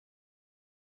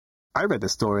I read the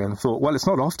story and thought, well, it's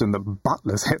not often that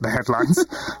butlers hit the headlines,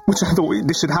 which I thought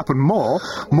this should happen more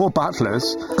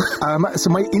butlers. So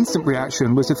my instant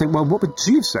reaction was to think, well, what would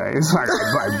JEEVES say? It's like,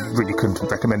 I really couldn't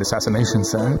recommend Assassination,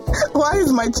 sir. Why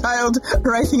is my child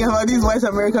writing about these white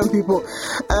American people?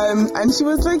 And she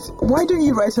was like, why don't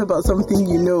you write about something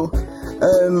you know?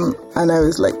 And I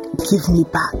was like, give me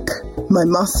back my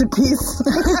masterpiece.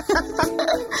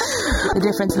 The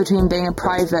difference between being a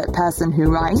private person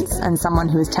who writes and someone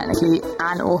who is technically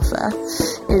an author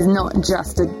is not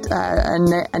just a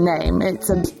name, it's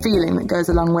a feeling that goes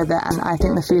along with it, and I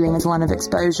think the feeling is one of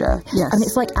exposure. Yes. And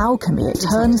it's like alchemy, it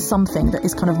turns something that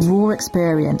is kind of raw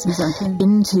experience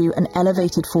into an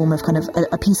elevated form of kind of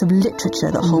a piece of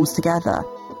literature that holds together.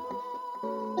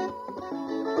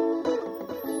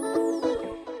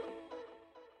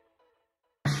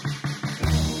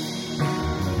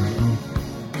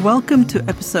 Welcome to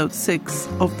episode 6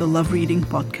 of the Love Reading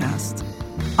Podcast.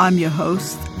 I'm your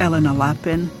host, Eleanor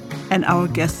Lappin, and our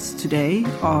guests today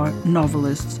are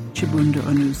novelist Chibundu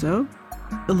Onuzo,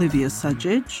 Olivia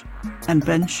Sudjic, and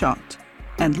Ben Schott,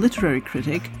 and literary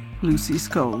critic Lucy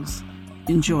Scholes.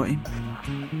 Enjoy.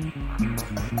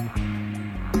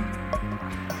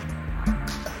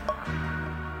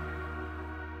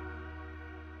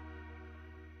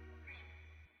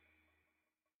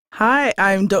 Hi,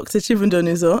 I'm Dr. Chibundu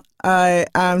Onuzo. I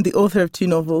am the author of 2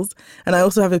 novels, and I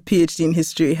also have a PhD in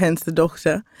history, hence the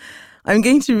doctor. I'm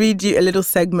going to read you a little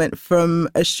segment from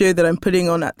a show that I'm putting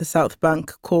on at the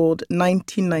Southbank called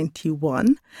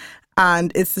 1991,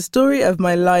 and it's the story of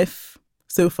my life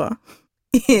so far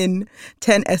in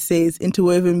 10 essays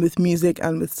interwoven with music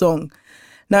and with song.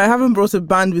 Now, I haven't brought a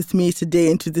band with me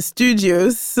today into the studio,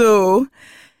 so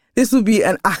this will be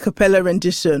an a cappella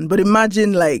rendition, but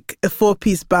imagine like a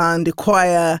 4-piece band, a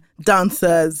choir,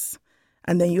 dancers,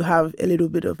 and then you have a little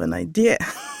bit of an idea.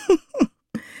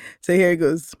 So here it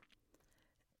goes.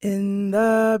 In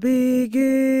the beginning,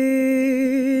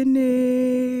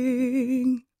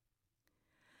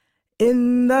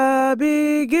 in the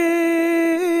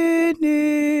beginning,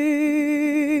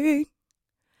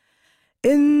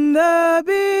 in the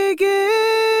beginning,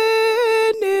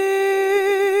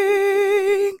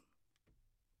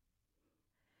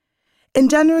 in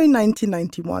January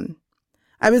 1991,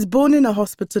 I was born in a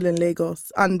hospital in Lagos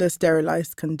under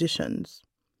sterilized conditions.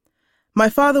 My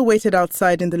father waited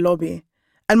outside in the lobby,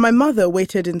 and my mother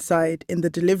waited inside in the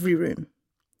delivery room.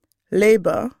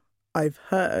 Labour, I've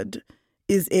heard,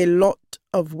 is a lot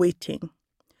of waiting.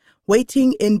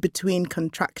 Waiting in between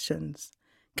contractions,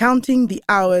 counting the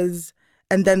hours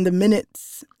and then the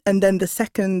minutes and then the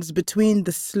seconds between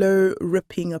the slow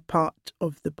ripping apart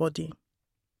of the body.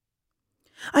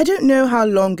 I don't know how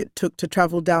long it took to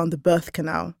travel down the birth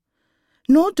canal,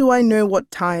 nor do I know what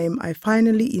time I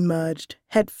finally emerged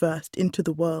headfirst into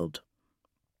the world.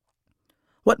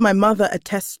 What my mother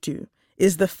attests to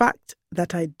is the fact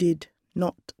that I did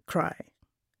not cry.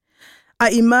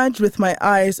 I emerged with my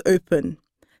eyes open,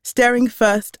 staring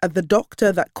first at the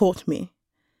doctor that caught me,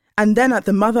 and then at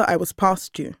the mother I was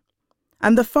passed to,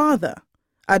 and the father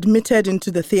admitted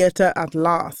into the theatre at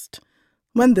last,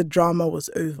 when the drama was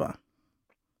over.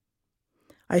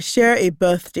 I share a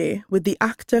birthday with the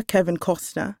actor Kevin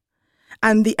Costner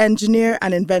and the engineer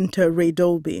and inventor Ray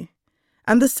Dolby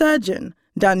and the surgeon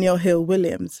Daniel Hill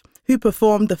Williams, who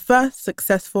performed the first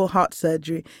successful heart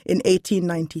surgery in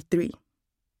 1893.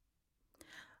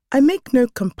 I make no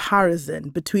comparison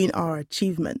between our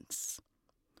achievements.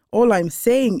 All I'm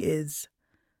saying is,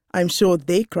 I'm sure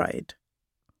they cried.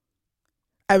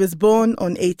 I was born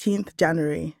on 18th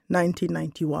January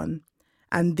 1991,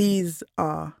 and these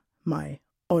are my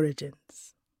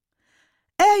origins.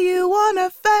 Hey, you wanna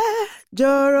fair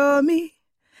Joro me,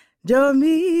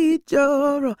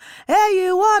 Joro. Hey,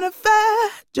 you wanna fair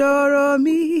Joro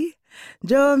me,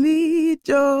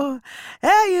 Jo.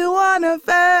 Hey, you wanna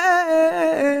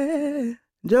fair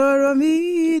Joro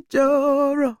me,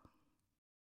 Joro.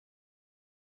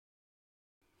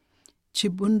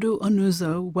 Chibundu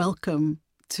Onuzo, welcome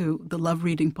to the Love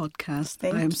Reading Podcast.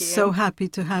 Thank I am you. so happy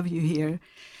to have you here.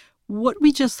 What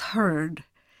we just heard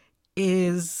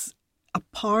is a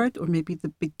part or maybe the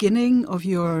beginning of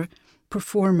your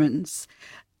performance,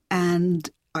 and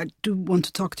I do want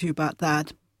to talk to you about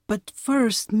that. But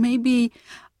first, maybe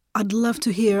I'd love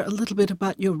to hear a little bit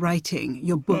about your writing,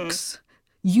 your books.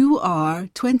 You are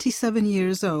 27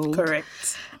 years old.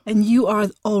 Correct. And you are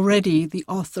already the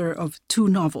author of 2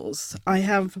 novels. I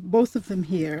have both of them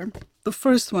here. The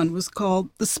first one was called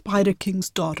The Spider King's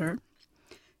Daughter.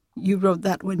 You wrote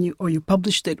that you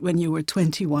published it when you were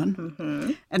 21.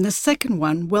 Mm-hmm. And the second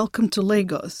one, Welcome to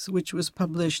Lagos, which was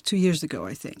published 2 years ago,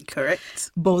 I think.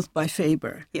 Correct. Both by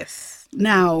Faber. Yes.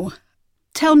 Now,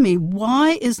 tell me,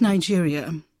 why is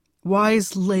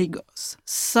Lagos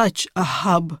such a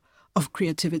hub of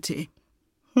creativity?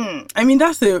 I mean,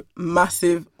 that's a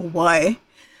massive why.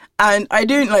 And I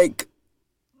don't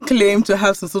claim to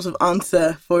have some sort of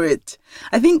answer for it.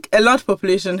 I think a large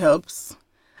population helps.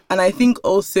 And I think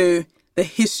also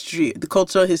the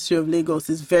cultural history of Lagos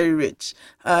is very rich.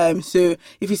 So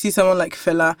if you see someone like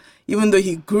Fela, even though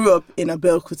he grew up in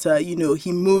Abeokuta,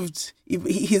 he moved,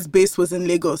 his base was in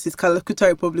Lagos, his Kalakuta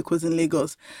Republic was in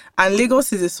Lagos. And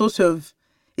Lagos is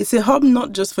it's a hub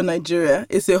not just for Nigeria,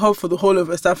 it's a hub for the whole of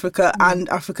West Africa and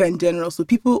Africa in general. So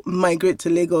people migrate to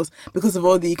Lagos because of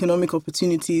all the economic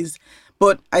opportunities.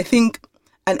 But I think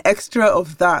an extra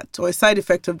of that, or a side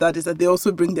effect of that, is that they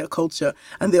also bring their culture,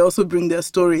 and they also bring their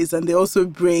stories, and they also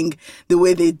bring the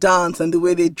way they dance and the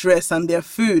way they dress and their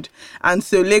food. And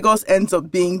so Lagos ends up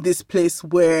being this place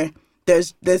where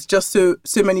there's just so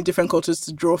many different cultures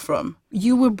to draw from.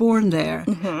 You were born there,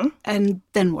 Mm-hmm. and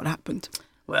then what happened?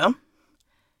 Well,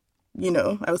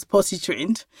 I was potty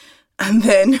trained, and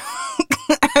then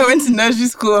I went to nursery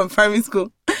school and primary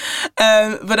school.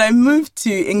 But I moved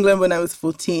to England when I was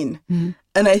 14. Mm-hmm.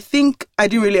 And I think I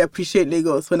didn't really appreciate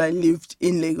Lagos when I lived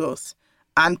in Lagos.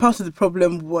 And part of the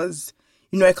problem was,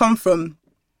 I come from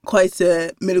quite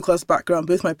a middle-class background.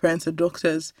 Both my parents are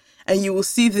doctors. And you will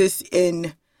see this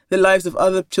in the lives of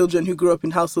other children who grew up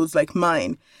in households like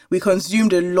mine. We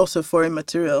consumed a lot of foreign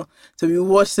material. So we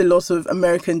watched a lot of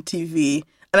American TV.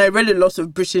 And I read a lot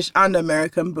of British and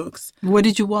American books. What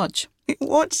did you watch? I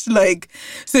watched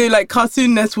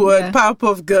Cartoon Network, Yeah.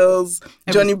 Powerpuff Girls,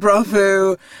 Johnny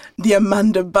Bravo, The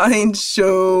Amanda Bynes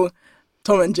Show,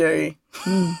 Tom and Jerry.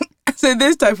 So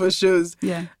those type of shows.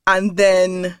 Yeah. And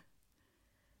then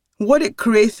what it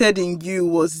created in you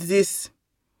was this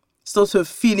sort of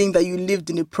feeling that you lived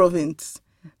in a province,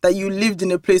 that you lived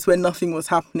in a place where nothing was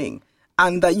happening,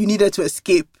 and that you needed to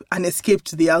escape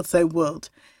to the outside world.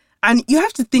 And you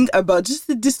have to think about just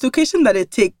the dislocation that it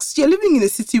takes. You're living in a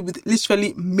city with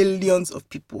literally millions of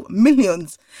people.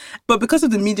 Millions. But because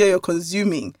of the media you're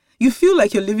consuming, you feel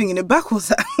like you're living in a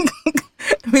backwater.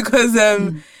 Because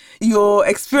your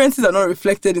experiences are not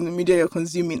reflected in the media you're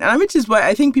consuming. And which is why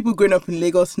I think people growing up in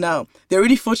Lagos now, they're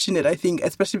really fortunate, I think,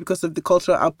 especially because of the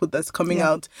cultural output that's coming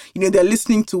out. They're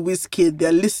listening to Wizkid,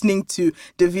 they're listening to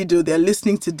Davido, they're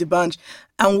listening to D'banj.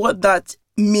 And what that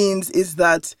means is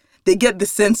that they get the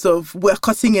sense of we're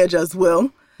cutting edge as well.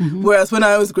 Mm-hmm. Whereas when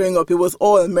I was growing up, it was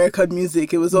all American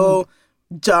music. It was all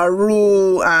Ja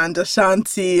Rule and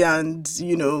Ashanti and,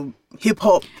 hip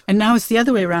hop. And now it's the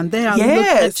other way around. They are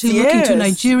looking to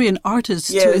Nigerian artists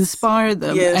to inspire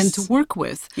them and to work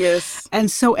with. Yes.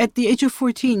 And so at the age of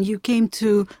 14, you came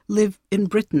to live in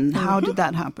Britain. How did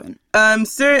that happen? I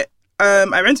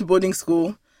went to boarding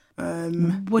school.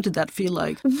 What did that feel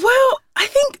like? Well, I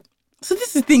think... So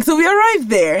this is the thing. So we arrived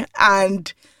there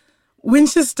and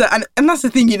Winchester, and that's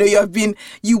the thing,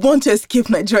 you want to escape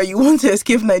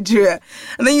Nigeria,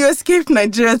 and then you escape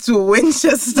Nigeria to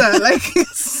Winchester.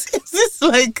 It's this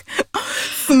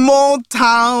small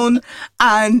town,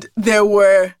 and there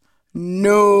were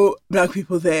no black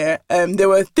people there. There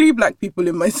were 3 black people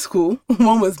in my school.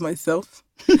 One was myself.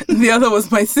 The other was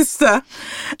my sister.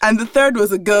 And the third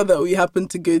was a girl that we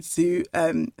happened to go to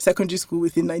secondary school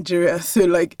with in Nigeria. So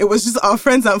it was just our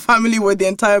friends and family were the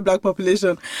entire black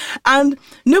population. And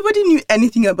nobody knew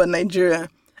anything about Nigeria.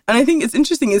 And I think it's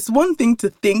interesting. It's one thing to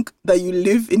think that you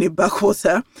live in a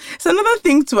backwater. It's another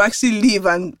thing to actually live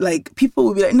and people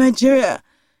will be like, Nigeria,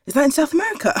 is that in South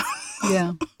America?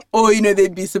 Yeah. Or,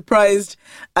 they'd be surprised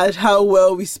at how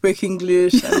well we speak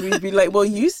English. And we'd be like, well,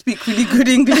 you speak really good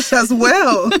English as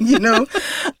well,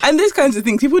 And these kinds of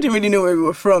things. People didn't really know where we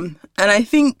were from. And I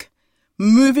think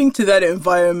moving to that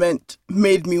environment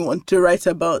made me want to write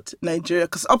about Nigeria.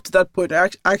 Because up to that point, I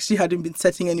actually hadn't been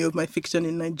setting any of my fiction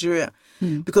in Nigeria.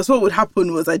 Because what would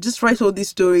happen was I just write all these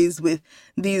stories with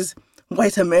these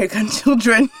white American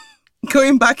children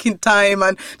going back in time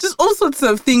and just all sorts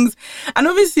of things. And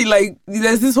obviously,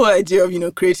 there's this whole idea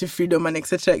of, creative freedom and et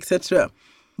cetera.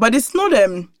 But it's not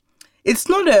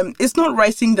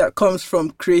writing that comes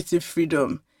from creative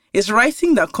freedom. It's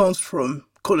writing that comes from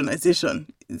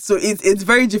colonization. So it's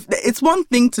very different. It's one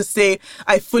thing to say,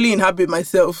 I fully inhabit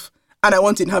myself and I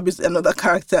want to inhabit another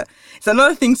character. It's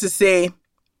another thing to say,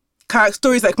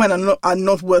 stories like mine are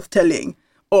not worth telling,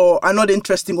 or are not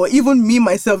interesting, or even me,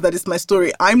 myself, that is my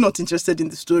story. I'm not interested in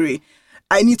the story.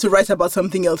 I need to write about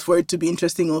something else for it to be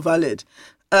interesting or valid.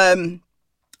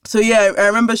 So yeah, I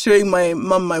remember showing my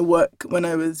mum my work when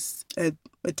I was a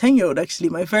 10-year-old, actually,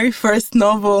 my very first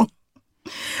novel.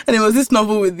 And it was this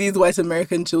novel with these white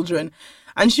American children.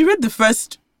 And she read the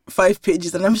first 5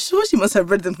 pages, and I'm sure she must have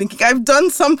read them thinking, I've done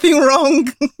something wrong.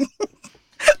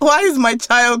 Why is my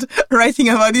child writing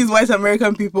about these white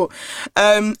American people?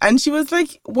 And she was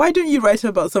like, why don't you write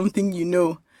about something you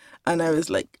know? And I was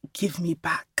like, give me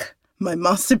back my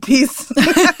masterpiece.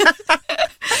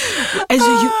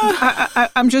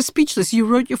 I'm just speechless. You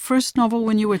wrote your first novel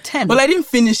when you were 10. Well, I didn't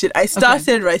finish it. I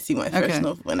started writing my first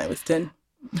novel when I was 10.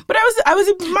 But I was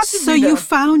a massive So reader. you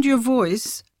found your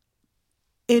voice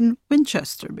in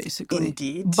Winchester, basically.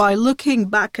 Indeed. By looking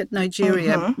back at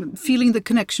Nigeria, feeling the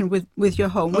connection with your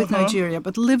home, with Nigeria,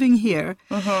 but living here,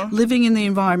 living in the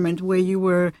environment where you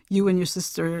and your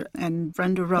sister and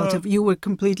friend or relative, you were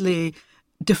completely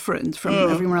different from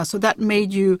everyone else. So that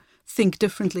made you think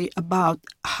differently about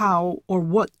how or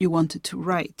what you wanted to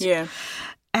write. Yeah.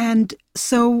 And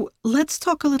so let's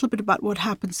talk a little bit about what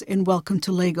happens in Welcome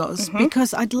to Lagos,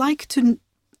 because I'd like to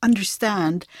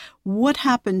understand what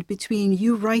happened between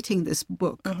you writing this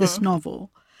book, this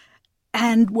novel,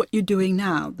 and what you're doing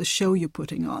now, the show you're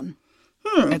putting on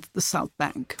at the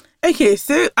Southbank. Okay,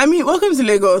 so, Welcome to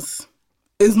Lagos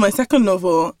is my second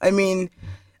novel.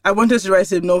 I wanted to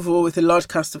write a novel with a large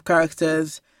cast of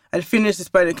characters. I'd finished The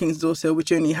Spider King's Daughter,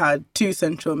 which only had 2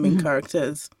 central main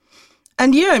characters.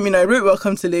 And I wrote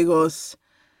Welcome to Lagos.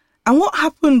 And what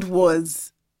happened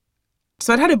was,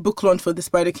 so I'd had a book launch for The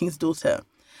Spider King's Daughter.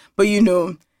 But, it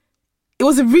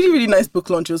was a really, really nice book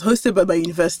launch. It was hosted by my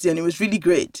university and it was really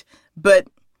great. But,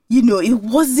 it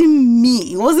wasn't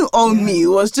me. It wasn't all me. It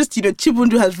was just,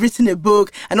 Chibundu has written a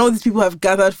book and all these people have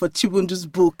gathered for Chibundu's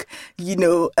book,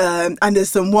 and there's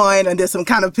some wine and there's some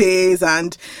canapes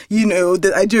and,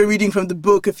 I do a reading from the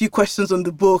book, a few questions on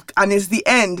the book, and it's the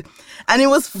end. And it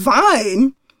was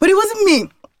fine, but it wasn't me.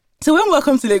 So when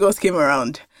Welcome to Lagos came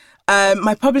around,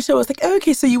 my publisher was like, oh,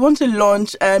 okay, so you want to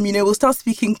launch, we'll start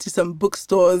speaking to some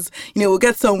bookstores, we'll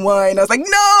get some wine. I was like,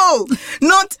 no,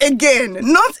 not again,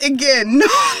 no,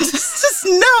 just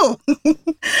no.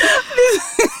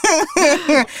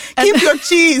 Keep your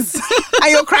cheese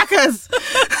and your crackers.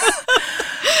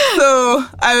 So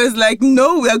I was like,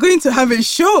 no, we are going to have a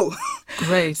show.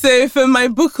 Great. So for my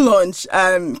book launch,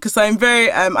 because I'm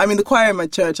in the choir in my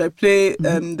church. I play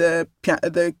the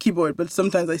keyboard, but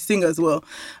sometimes I sing as well.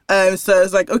 So I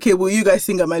was like, okay, will you guys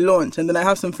sing at my launch? And then I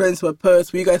have some friends who are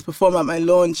poets. Will you guys perform at my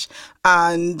launch?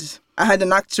 And I had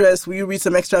an actress. Will you read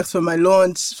some extracts from my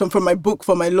launch, from my book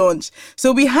for my launch?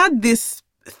 So we had this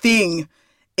thing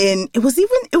it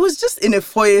was just in a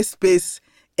foyer space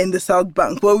in the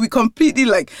Southbank, where we completely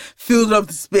filled up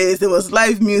the space. There was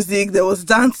live music, there was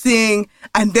dancing,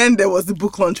 and then there was the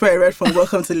book launch where I read from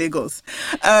Welcome to Lagos.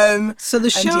 So the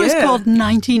show is called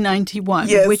 1991,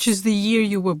 which is the year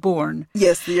you were born.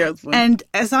 Yes, the year I was born. And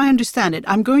as I understand it,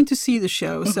 I'm going to see the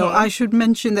show, so I should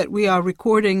mention that we are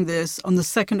recording this on the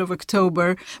 2nd of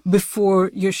October before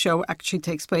your show actually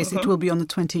takes place. It will be on the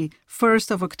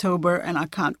 21st of October, and I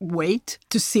can't wait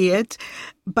to see it.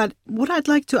 But what I'd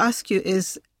like to ask you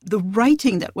is, the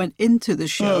writing that went into the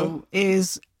show,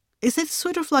 is it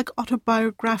sort of like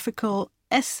autobiographical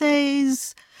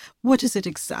essays? What is it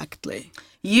exactly?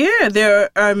 Yeah, there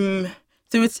are,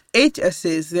 so it's 8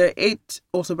 essays. There are 8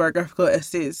 autobiographical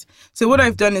essays. So what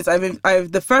I've done is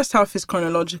I've the first half is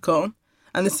chronological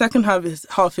and the second half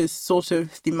is sort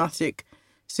of thematic.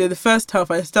 So the first half,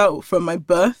 I start from my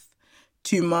birth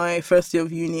to my first year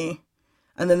of uni.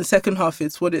 And then the second half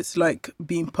is what it's like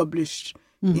being published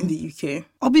in the UK.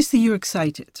 Obviously, you're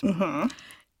excited.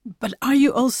 But are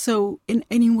you also in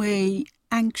any way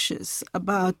anxious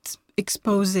about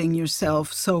exposing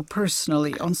yourself so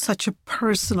personally, on such a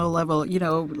personal level,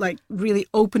 really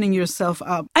opening yourself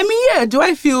up? Do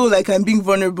I feel like I'm being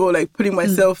vulnerable, putting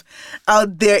myself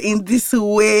out there in this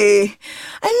way?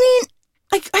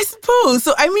 I suppose.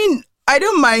 So, I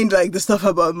don't mind the stuff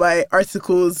about my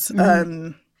articles.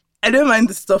 I don't mind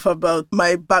the stuff about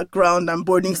my background and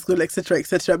boarding school,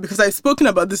 etc., because I've spoken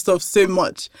about this stuff so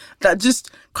much that just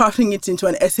crafting it into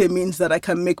an essay means that I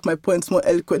can make my points more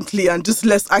eloquently and just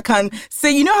less. I can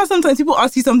say, how sometimes people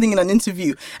ask you something in an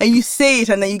interview and you say it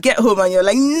and then you get home and you're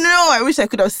like, no, I wish I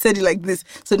could have said it like this.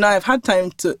 So now I've had time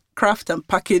to craft and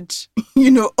package,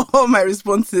 all my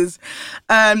responses.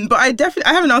 But I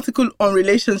have an article on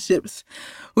relationships,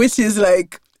 which is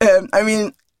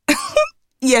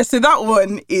yeah, so that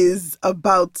one is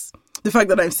about the fact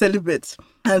that I'm celibate.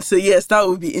 And so, yes, that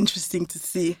would be interesting to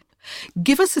see.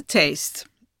 Give us a taste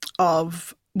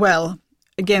of,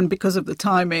 again, because of the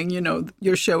timing,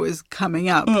 your show is coming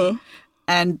up.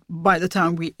 And by the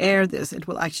time we air this, it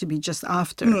will actually be just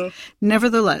after. Mm.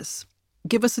 Nevertheless,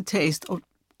 give us a taste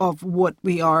of what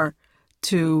we are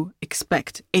to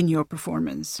expect in your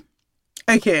performance.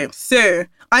 Okay, so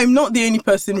I'm not the only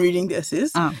person reading the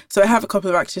essays. So I have a couple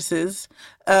of actresses.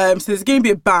 So there's going to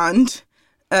be a band,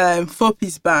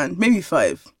 4-piece band, maybe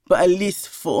 5, but at least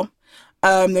 4.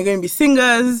 They're going to be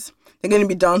singers, they're going to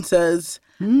be dancers,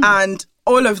 and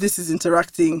all of this is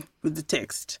interacting with the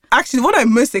text. Actually, what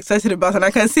I'm most excited about, and I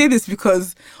can say this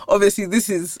because obviously this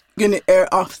is going to air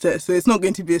after, so it's not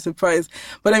going to be a surprise,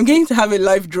 but I'm going to have a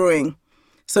live drawing.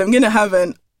 So I'm going to have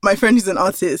my friend who's an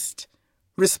artist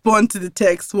respond to the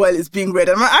text while it's being read.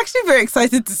 And I'm actually very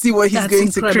excited to see what he's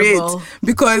going to create,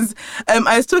 because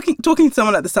I was talking to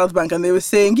someone at the Southbank and they were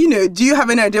saying, do you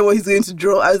have any idea what he's going to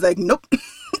draw? I was like, nope.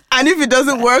 And if it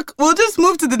doesn't work, we'll just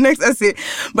move to the next essay.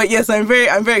 But yes, I'm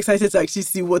very excited to actually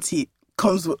see what he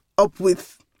comes up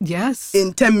with. Yes.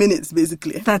 In 10 minutes,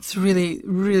 basically. That's really,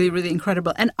 really, really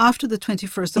incredible. And after the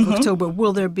 21st of October,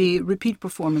 will there be repeat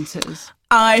performances?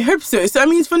 I hope so.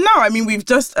 So, for now, we've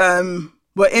just...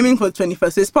 we're aiming for the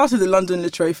 21st. So it's part of the London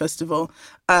Literary Festival.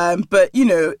 But,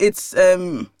 it's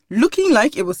looking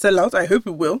like it will sell out. I hope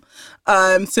it will.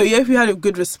 So, if we had a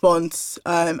good response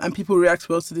and people react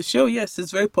well to the show, yes,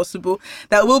 it's very possible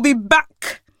that we'll be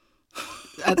back.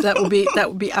 That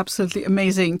would be absolutely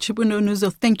amazing. Chibundu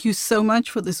Onuzo, thank you so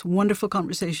much for this wonderful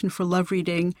conversation, for Love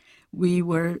Reading. We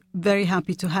were very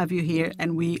happy to have you here,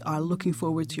 and we are looking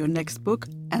forward to your next book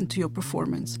and to your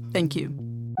performance. Thank you.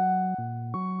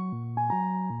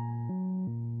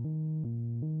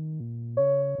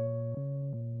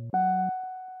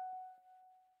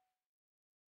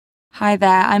 Hi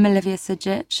there, I'm Olivia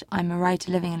Sudjic. I'm a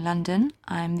writer living in London.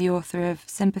 I'm the author of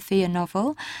Sympathy, a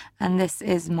novel, and this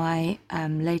is my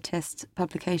latest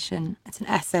publication. It's an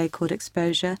essay called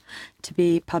Exposure, to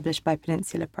be published by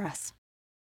Peninsula Press.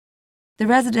 The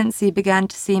residency began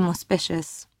to seem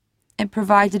auspicious. It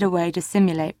provided a way to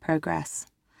simulate progress.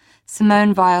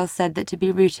 Simone Weil said that to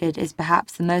be rooted is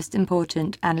perhaps the most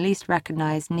important and least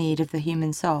recognised need of the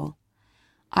human soul.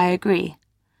 I agree.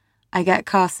 I get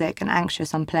carsick and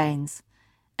anxious on planes,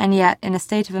 and yet in a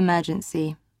state of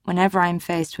emergency, whenever I am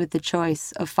faced with the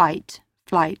choice of fight,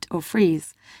 flight, or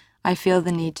freeze, I feel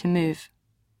the need to move.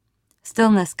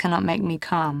 Stillness cannot make me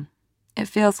calm. It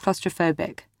feels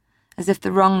claustrophobic, as if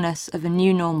the wrongness of a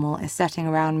new normal is setting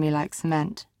around me like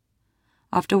cement.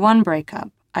 After one breakup,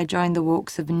 I joined the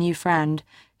walks of a new friend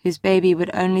whose baby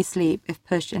would only sleep if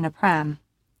pushed in a pram.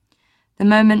 The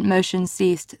moment motion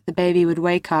ceased, the baby would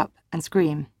wake up and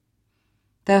scream.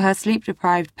 Though her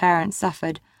sleep-deprived parents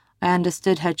suffered, I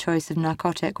understood her choice of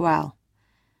narcotic well.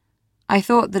 I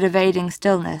thought that evading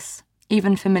stillness,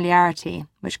 even familiarity,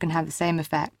 which can have the same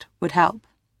effect, would help.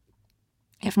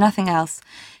 If nothing else,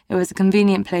 it was a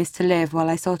convenient place to live while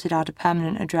I sorted out a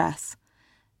permanent address.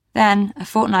 Then, a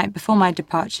fortnight before my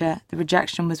departure, the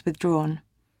rejection was withdrawn.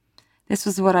 This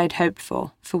was what I'd hoped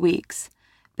for weeks,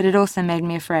 but it also made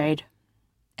me afraid.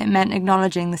 It meant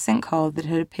acknowledging the sinkhole that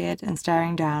had appeared and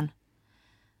staring down.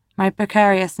 My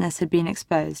precariousness had been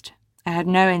exposed. I had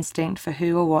no instinct for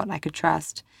who or what I could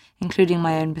trust, including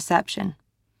my own perception.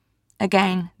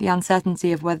 Again, the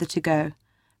uncertainty of whether to go.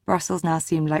 Brussels now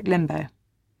seemed like limbo.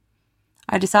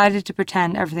 I decided to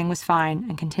pretend everything was fine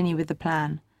and continue with the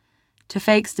plan, to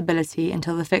fake stability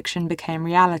until the fiction became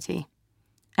reality.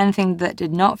 Anything that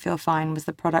did not feel fine was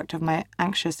the product of my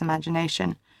anxious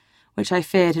imagination, which I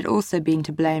feared had also been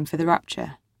to blame for the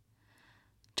rupture.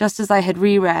 Just as I had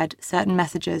reread certain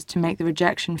messages to make the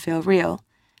rejection feel real,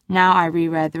 now I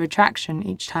reread the retraction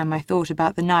each time I thought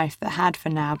about the knife that had for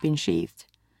now been sheathed.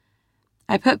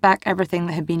 I put back everything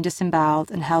that had been disemboweled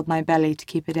and held my belly to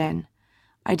keep it in.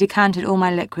 I decanted all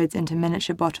my liquids into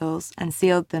miniature bottles and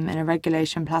sealed them in a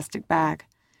regulation plastic bag.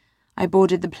 I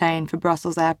boarded the plane for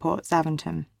Brussels Airport,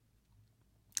 Zaventem.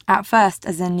 At first,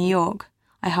 as in New York,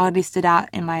 I hardly stood out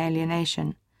in my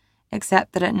alienation,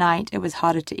 except that at night it was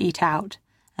harder to eat out,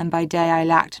 and by day I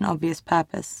lacked an obvious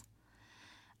purpose.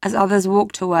 As others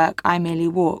walked to work, I merely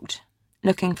walked,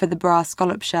 looking for the brass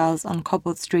scallop shells on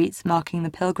cobbled streets marking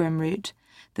the pilgrim route,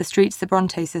 the streets the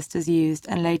Bronte sisters used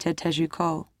and later Teju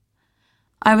Cole.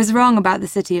 I was wrong about the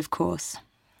city, of course,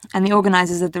 and the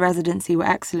organisers of the residency were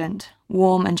excellent,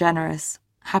 warm and generous,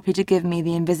 happy to give me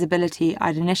the invisibility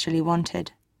I'd initially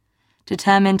wanted.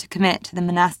 Determined to commit to the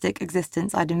monastic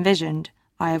existence I'd envisioned,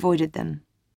 I avoided them.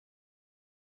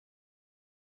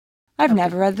 I've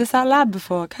never read this out loud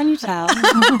before, can you tell?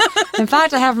 In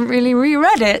fact, I haven't really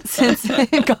reread it since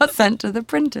it got sent to the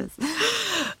printers.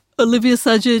 Olivia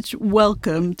Sudjic,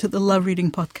 welcome to the Love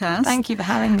Reading Podcast. Thank you for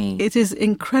having me. It is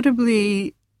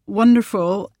incredibly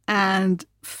wonderful and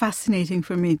fascinating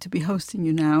for me to be hosting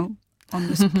you now on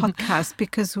this podcast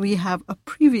because we have a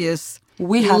previous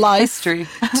life history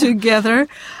together.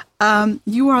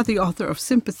 You are the author of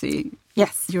Sympathy.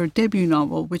 Yes. Your debut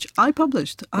novel, which I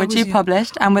published. Which you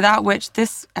published, and without which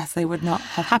this essay would not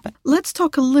have happened. Let's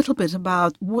talk a little bit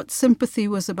about what Sympathy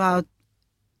was about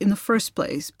in the first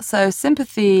place. So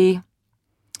Sympathy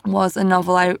was a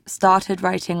novel I started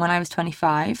writing when I was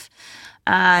 25,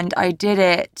 and I did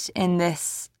it in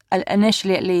this,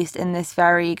 initially at least, in this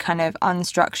very kind of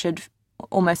unstructured,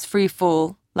 almost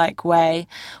free-fall like way,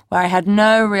 where I had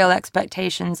no real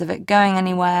expectations of it going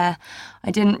anywhere.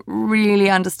 I didn't really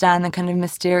understand the kind of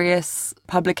mysterious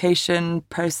publication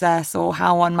process or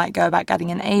how one might go about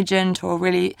getting an agent or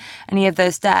really any of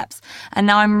those steps. And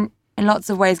now I'm in lots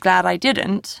of ways glad I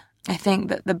didn't. I think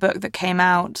that the book that came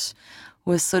out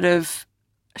was sort of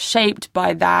shaped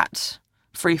by that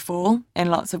free fall in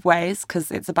lots of ways,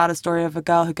 because it's about a story of a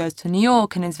girl who goes to New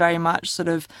York and is very much sort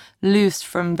of loosed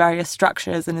from various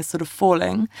structures and is sort of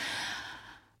falling.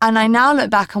 And I now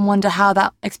look back and wonder how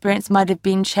that experience might have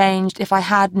been changed if I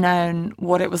had known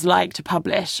what it was like to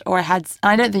publish, or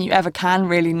I don't think you ever can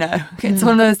really know. It's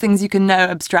one of those things you can know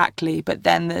abstractly, but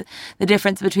then the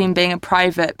difference between being a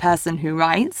private person who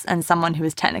writes and someone who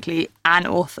is technically an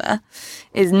author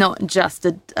is not just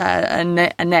a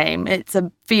name. It's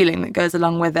a feeling that goes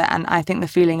along with it, and I think the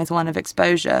feeling is one of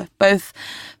exposure, both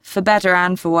for better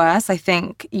and for worse. I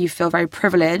think you feel very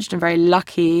privileged and very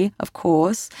lucky, of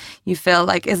course. You feel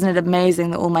like, isn't it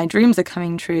amazing that all my dreams are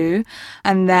coming true?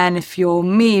 And then if you're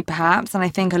me, perhaps, and I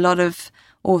think a lot of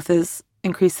authors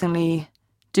increasingly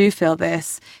do feel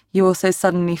this, you also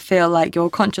suddenly feel like your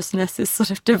consciousness is sort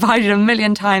of divided a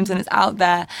million times and it's out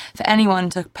there for anyone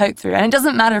to poke through. And it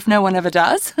doesn't matter if no one ever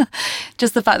does,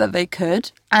 just the fact that they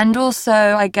could. And also,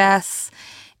 I guess,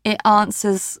 it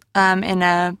answers in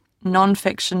a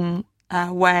non-fiction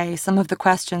way some of the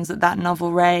questions that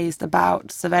novel raised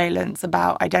about surveillance,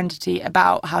 about identity,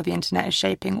 about how the internet is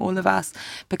shaping all of us.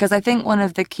 Because I think one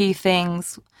of the key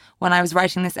things when I was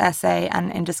writing this essay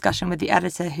and in discussion with the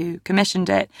editor who commissioned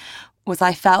it was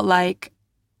I felt like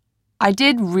I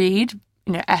did read,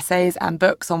 essays and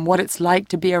books on what it's like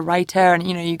to be a writer. And,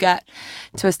 you get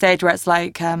to a stage where it's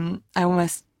like, I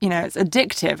almost, it's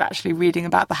addictive actually reading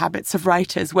about the habits of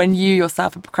writers when you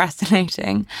yourself are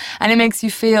procrastinating. And it makes you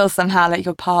feel somehow like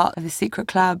you're part of a secret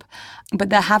club.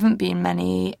 But there haven't been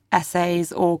many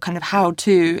essays or kind of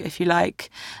how-to, if you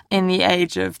like, in the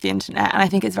age of the internet. And I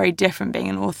think it's very different being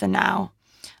an author now.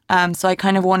 So I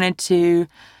kind of wanted to,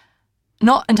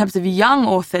 not in terms of young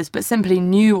authors, but simply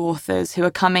new authors who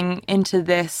are coming into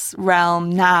this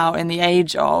realm now in the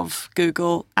age of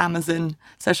Google, Amazon,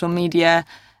 social media,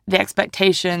 the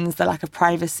expectations, the lack of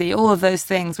privacy, all of those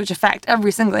things which affect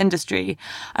every single industry.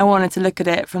 I wanted to look at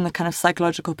it from the kind of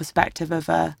psychological perspective of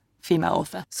a female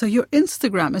author. So your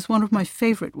Instagram is one of my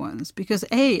favorite ones because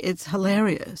it's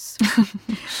hilarious.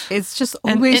 It's just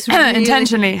always really,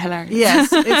 intentionally hilarious. Yes,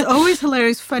 it's always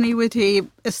hilarious, funny, witty,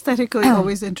 aesthetically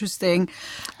always interesting.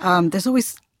 There's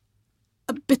always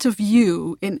a bit of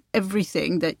you in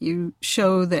everything that you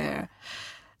show there.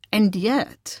 And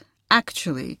yet,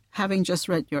 actually, having just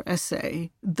read your essay,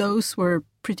 those were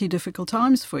pretty difficult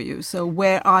times for you. So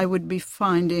where I would be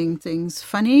finding things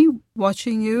funny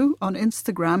watching you on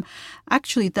Instagram,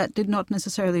 actually that did not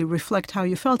necessarily reflect how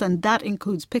you felt. And that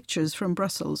includes pictures from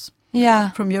Brussels.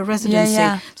 Yeah. From your residency.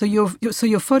 Yeah. So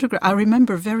your photograph, I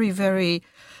remember very, very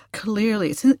clearly.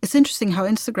 It's interesting how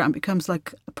Instagram becomes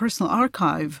like a personal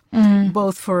archive,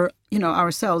 both for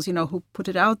ourselves, who put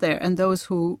it out there, and those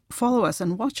who follow us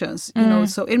and watch us.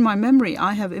 So in my memory,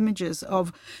 I have images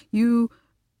of you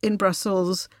in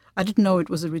Brussels. I didn't know it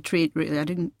was a retreat, really. I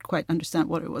didn't quite understand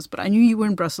what it was, but I knew you were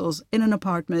in Brussels in an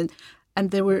apartment,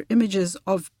 and there were images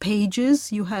of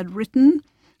pages you had written,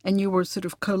 and you were sort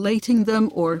of collating them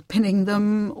or pinning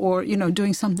them or,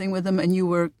 doing something with them, and you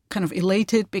were kind of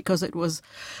elated because it was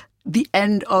the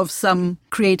end of some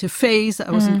creative phase. I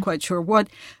wasn't quite sure what.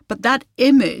 But that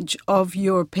image of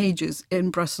your pages in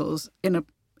Brussels, in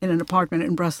an apartment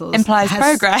in Brussels, implies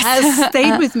progress. Has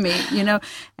stayed with me,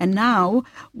 And now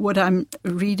what I'm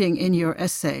reading in your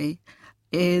essay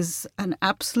is an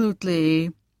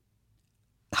absolutely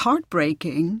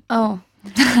heartbreaking,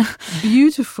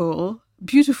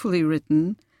 beautifully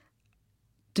written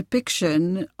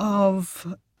depiction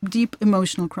of deep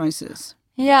emotional crisis.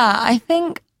 Yeah, I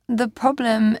think the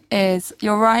problem is,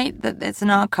 you're right that it's an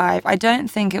archive. I don't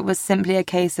think it was simply a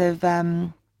case of,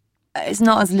 it's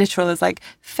not as literal as like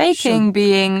faking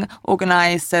being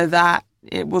organised so that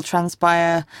it will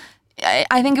transpire.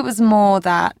 I think it was more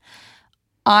that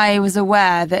I was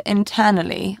aware that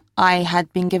internally I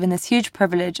had been given this huge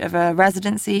privilege of a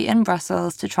residency in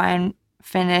Brussels to try and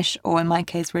finish, or in my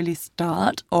case, really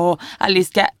start, or at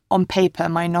least get on paper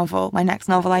my next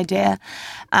novel idea.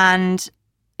 And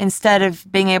instead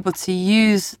of being able to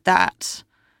use that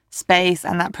space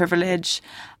and that privilege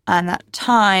and that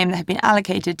time that had been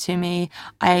allocated to me,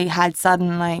 I had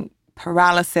sudden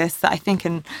paralysis that I think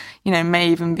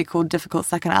may even be called difficult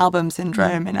second album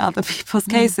syndrome in other people's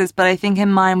cases. But I think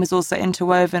in mine was also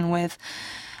interwoven with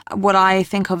what I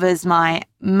think of as my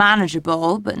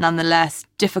manageable but nonetheless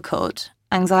difficult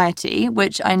anxiety,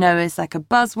 which I know is like a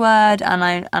buzzword, and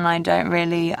I don't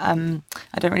really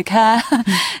care.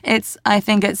 I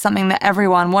think it's something that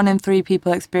everyone, 1 in 3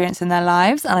 people, experience in their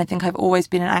lives, and I think I've always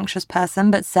been an anxious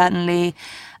person, but certainly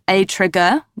a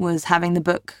trigger was having the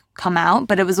book come out,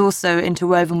 but it was also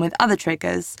interwoven with other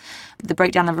triggers, the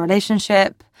breakdown of a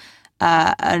relationship,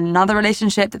 another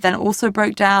relationship that then also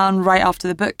broke down right after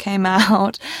the book came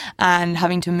out, and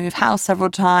having to move house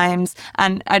several times.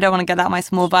 And I don't want to get out my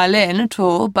small violin at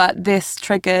all, but this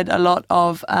triggered a lot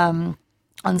of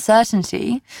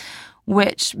uncertainty,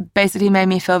 which basically made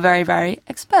me feel very, very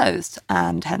exposed,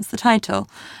 and hence the title.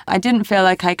 I didn't feel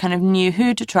like I kind of knew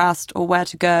who to trust or where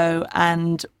to go,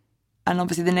 and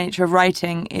obviously the nature of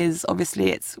writing is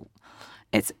obviously it's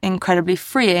incredibly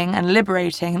freeing and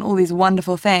liberating and all these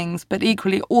wonderful things, but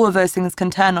equally all of those things can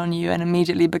turn on you and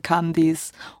immediately become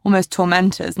these almost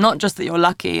tormentors. Not just that you're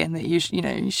lucky and that you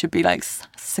should be like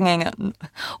singing,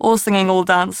 all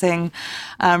dancing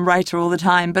writer all the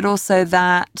time, but also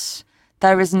that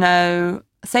there is no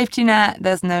safety net,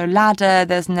 there's no ladder,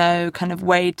 there's no kind of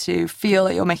way to feel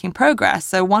that you're making progress.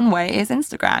 So one way is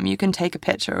Instagram. You can take a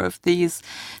picture of these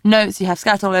notes you have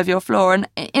scattered all over your floor, and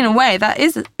in a way that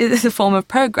is a form of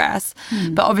progress.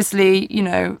 But obviously,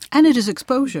 and it is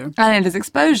exposure. But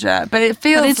it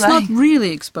feels it's not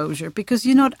really exposure, because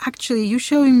you're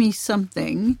showing me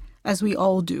something, as we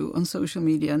all do on social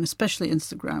media, and especially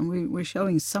Instagram. We're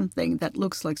showing something that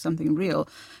looks like something real.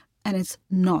 And it's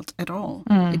not at all.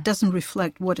 It doesn't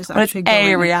reflect what is actually going on.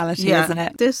 It's a reality, isn't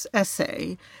it? This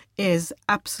essay is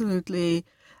absolutely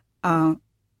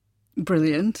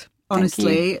brilliant,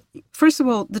 honestly. First of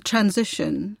all, the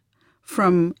transition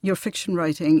from your fiction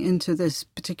writing into this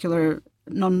particular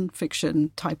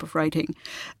non-fiction type of writing.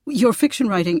 Your fiction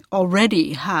writing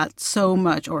already had so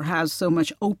much, or has so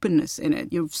much openness in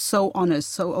it. You're so honest,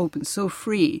 so open, so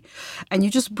free. And you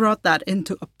just brought that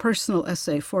into a personal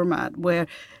essay format where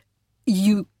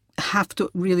you have to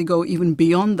really go even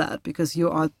beyond that, because you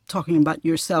are talking about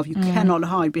yourself. You cannot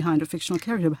hide behind a fictional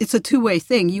character. It's a two-way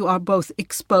thing. You are both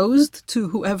exposed to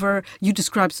whoever you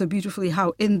describe so beautifully,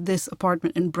 how in this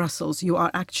apartment in Brussels you are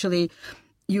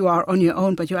on your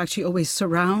own, but you're actually always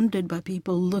surrounded by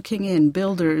people looking in,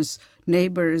 builders,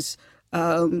 neighbors,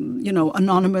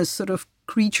 anonymous sort of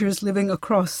creatures living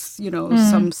across,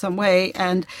 some way.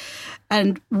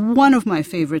 And one of my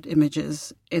favorite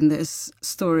images in this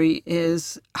story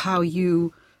is how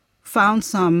you found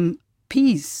some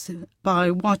peace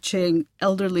by watching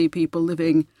elderly people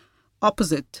living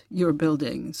opposite your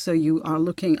building. So you are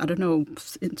looking,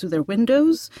 into their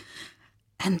windows,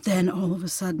 and then all of a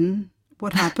sudden,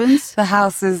 what happens? The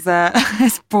house is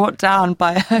brought down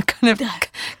by a kind of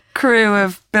crew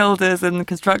of builders and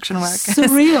construction workers.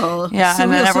 Surreal. Yeah, Surreal.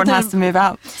 And then everyone has to move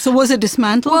out. So was it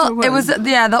dismantled?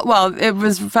 Well, it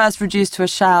was first reduced to a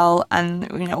shell,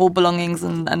 and all belongings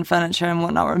and furniture and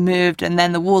whatnot were removed, and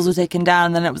then the walls were taken down,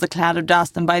 and then it was a cloud of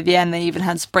dust, and by the end they even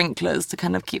had sprinklers to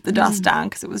kind of keep the dust down,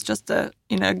 because it was just a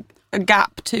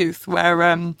gap tooth where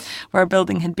a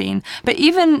building had been. But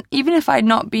even if I'd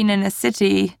not been in a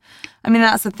city,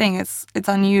 that's the thing. It's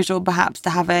unusual perhaps to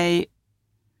have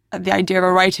the idea of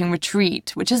a writing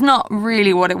retreat, which is not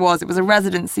really what it was. It was a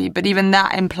residency, but even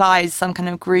that implies some kind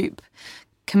of group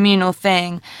communal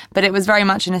thing. But it was very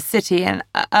much in a city, and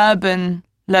urban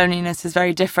loneliness is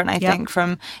very different, I think,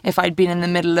 from if I'd been in the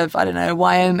middle of,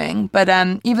 Wyoming. But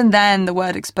even then, the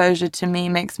word exposure to me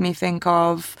makes me think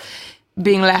of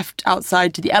being left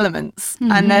outside to the elements.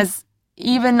 And there's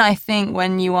even, I think,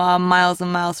 when you are miles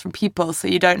and miles from people, so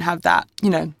you don't have that,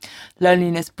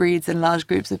 loneliness breeds in large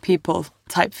groups of people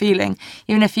type feeling.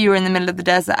 Even if you were in the middle of the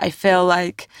desert, I feel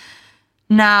like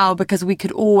now, because we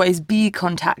could always be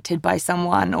contacted by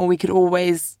someone, or we could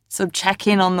always sort of check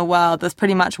in on the world, there's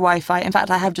pretty much Wi-Fi. In fact,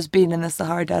 I have just been in the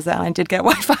Sahara Desert and I did get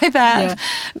Wi-Fi there. Yeah.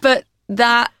 But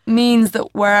that means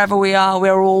that wherever we are,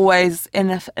 we're always, in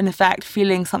effect,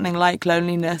 feeling something like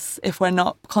loneliness if we're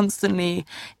not constantly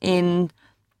in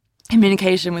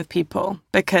communication with people,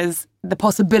 because the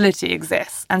possibility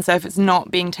exists. And so if it's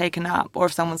not being taken up or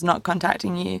if someone's not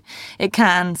contacting you, it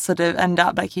can sort of end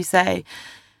up, like you say,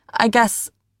 I guess,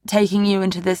 taking you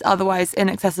into this otherwise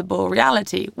inaccessible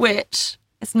reality, which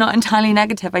is not entirely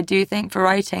negative. I do think for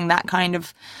writing, that kind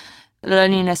of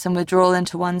loneliness and withdrawal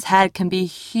into one's head can be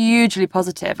hugely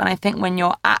positive. And I think when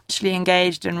you're actually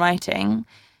engaged in writing,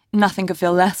 nothing could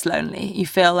feel less lonely. You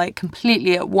feel like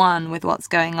completely at one with what's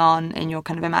going on in your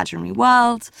kind of imaginary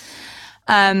world.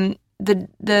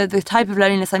 The type of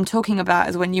loneliness I'm talking about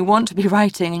is when you want to be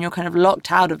writing and you're kind of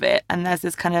locked out of it, and there's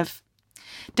this kind of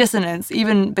dissonance,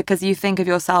 even because you think of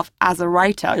yourself as a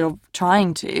writer, you're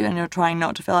trying to, and you're trying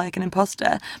not to feel like an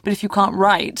imposter. But if you can't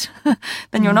write,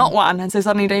 then you're not one, and so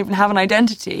suddenly you don't even have an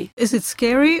identity. Is it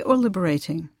scary or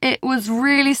liberating? It was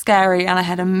really scary, and I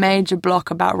had a major block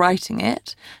about writing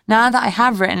it. Now that I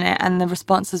have written it and the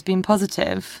response has been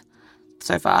positive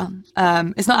so far,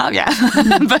 it's not out yet,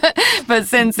 but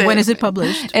since when is it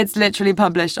published? It's literally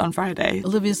published on Friday.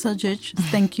 Olivia Sudjic,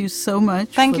 thank you so much.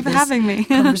 Thank you for having me.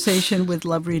 Conversation with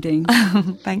Love Reading.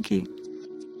 Thank you.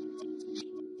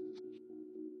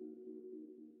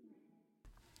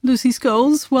 Lucy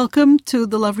Scholes, welcome to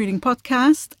the Love Reading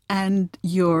podcast and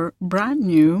your brand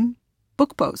new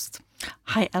book post.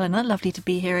 Hi, Eleanor. Lovely to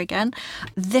be here again.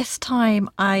 This time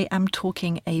I am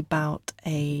talking about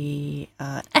an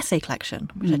essay collection,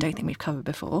 which I don't think we've covered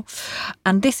before.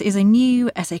 And this is a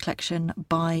new essay collection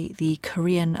by the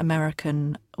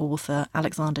Korean-American author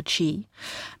Alexander Chee.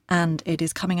 And it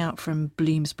is coming out from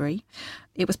Bloomsbury.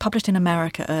 It was published in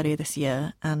America earlier this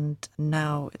year, and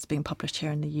now it's being published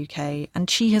here in the UK. And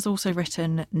Chee has also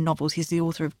written novels. He's the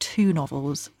author of 2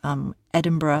 novels,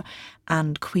 Edinburgh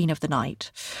and Queen of the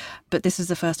Night. But this is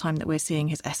the first time that we're seeing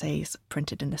his essays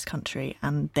printed in this country,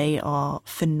 and they are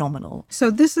phenomenal. So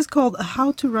this is called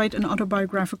How to Write an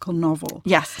Autobiographical Novel.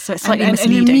 Yes, so it's slightly and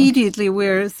misleading. And immediately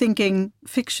we're thinking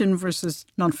fiction versus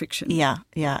non-fiction. Yeah.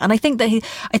 And I think that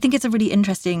I think it's a really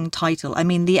interesting title. I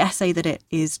mean, the essay that it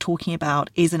is talking about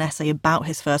is an essay about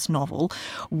his first novel,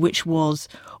 which was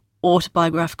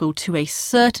autobiographical to a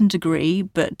certain degree,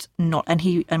 but not,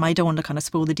 and I don't want to kind of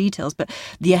spoil the details, but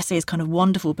the essay is kind of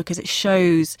wonderful because it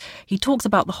shows, he talks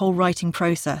about the whole writing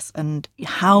process and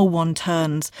how one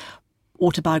turns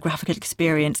autobiographical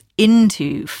experience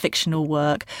into fictional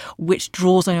work, which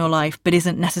draws on your life but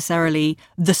isn't necessarily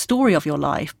the story of your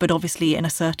life, but obviously in a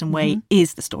certain way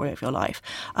is the story of your life.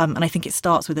 And I think it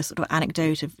starts with a sort of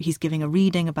anecdote of he's giving a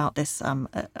reading about this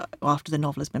after the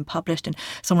novel has been published, and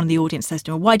someone in the audience says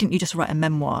to him, "Why didn't you just write a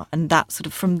memoir?" And that sort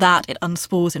of, from that, it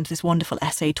unspools into this wonderful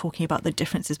essay talking about the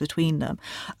differences between them.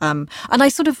 And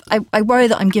I worry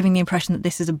that I'm giving the impression that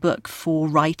this is a book for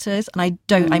writers, and I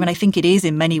don't. I mean, I think it is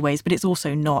in many ways, but it's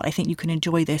also not. I think you can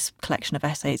enjoy this collection of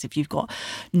essays if you've got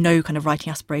no kind of writing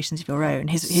aspirations of your own.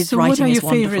 His so writing is wonderful.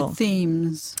 what are your favourite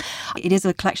themes? It is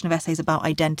a collection of essays about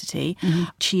identity.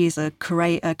 Chee is a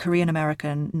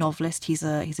Korean-American novelist. He's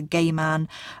a gay man,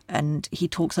 and he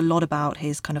talks a lot about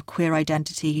his kind of queer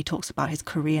identity. He talks about his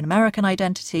Korean-American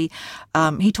identity.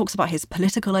 He talks about his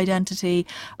political identity.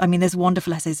 I mean, there's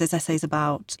wonderful essays. There's essays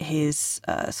about his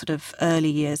sort of early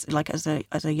years, like as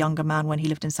a younger man when he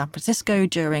lived in San Francisco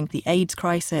during the AIDS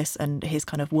crisis, and his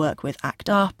kind of work with ACT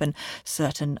UP and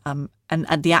certain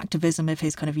and the activism of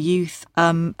his kind of youth.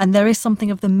 And there is something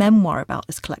of the memoir about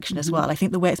this collection as well. I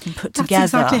think the way it's been put together.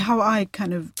 That's exactly how I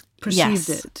kind of perceived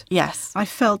it. Yes. I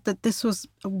felt that this was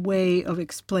a way of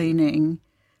explaining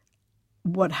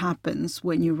what happens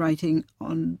when you're writing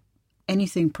on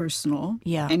anything personal,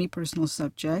 any personal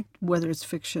subject, whether it's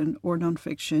fiction or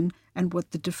non-fiction, and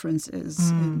what the difference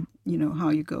is in, how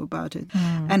you go about it.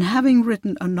 And having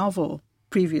written a novel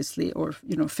previously, or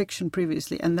fiction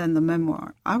previously, and then the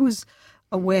memoir, I was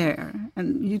aware,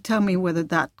 and you tell me whether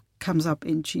that comes up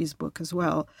in Chee's book as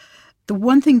well. The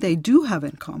one thing they do have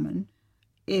in common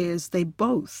is they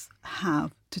both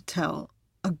have to tell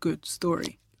a good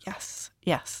story.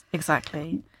 Yes,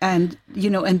 exactly. And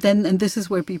and this is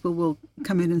where people will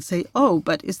come in and say, "Oh,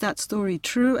 but is that story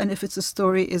true? And if it's a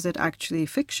story, is it actually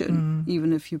fiction,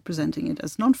 even if you're presenting it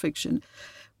as non-fiction?"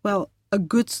 Well, a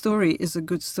good story is a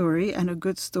good story, and a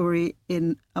good story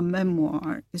in a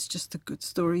memoir is just a good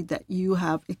story that you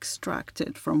have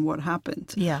extracted from what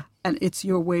happened. Yeah. And it's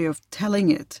your way of telling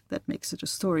it that makes it a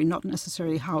story, not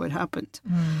necessarily how it happened.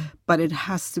 But it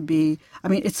has to be,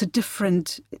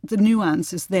 the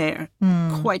nuance is there,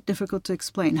 quite difficult to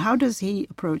explain. How does he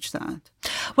approach that?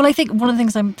 Well, I think one of the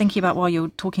things I'm thinking about while you're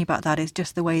talking about that is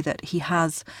just the way that he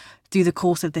has, through the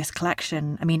course of this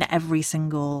collection, I mean, every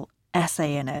single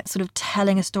essay in it, sort of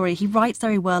telling a story. He writes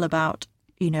very well about,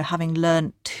 having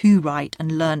learnt to write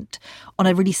and learnt on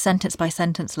a really sentence by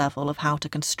sentence level of how to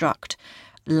construct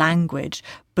language,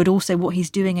 but also what he's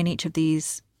doing in each of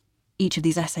these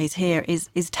essays here is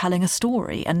telling a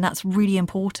story, and that's really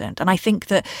important. And I think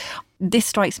that this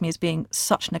strikes me as being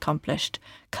such an accomplished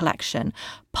collection,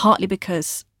 partly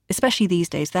because, especially these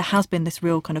days, there has been this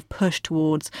real kind of push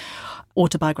towards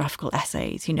autobiographical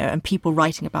essays, and people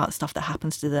writing about stuff that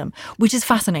happens to them, which is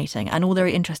fascinating and all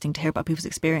very interesting to hear about people's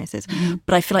experiences. Mm-hmm.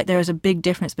 But I feel like there is a big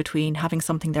difference between having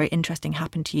something very interesting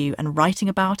happen to you and writing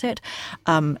about it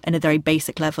in a very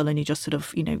basic level, and you're just sort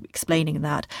of, explaining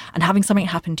that, and having something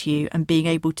happen to you and being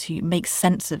able to make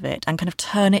sense of it and kind of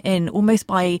turn it in almost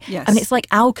by, yes. I mean, it's like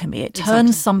alchemy. It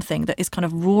turns something that is kind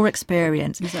of raw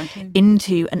experience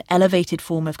into an elevated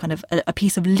form of kind of a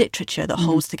piece of literature that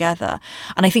holds together.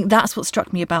 And I think that's what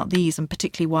struck me about these, and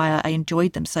particularly why I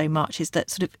enjoyed them so much, is that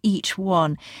sort of each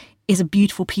one is a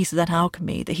beautiful piece of that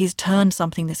alchemy, that he's turned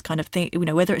something, this kind of thing,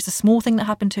 whether it's a small thing that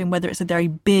happened to him, whether it's a very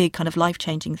big kind of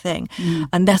life-changing thing.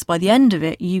 And thus, by the end of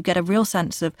it, you get a real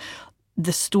sense of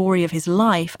the story of his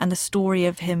life and the story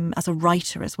of him as a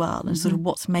writer as well, and sort of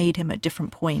what's made him at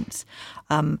different points.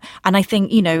 And I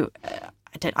think,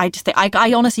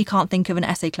 I honestly can't think of an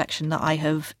essay collection that I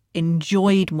have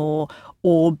enjoyed more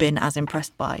or been as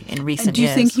impressed by in recent years. Do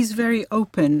you think he's very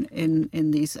open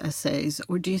in these essays,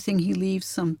 or do you think he leaves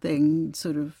something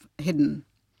sort of hidden?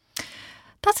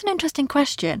 That's an interesting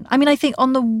question. I mean, I think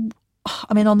on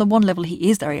the one level, he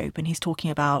is very open. He's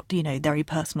talking about, very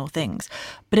personal things,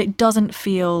 but it doesn't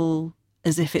feel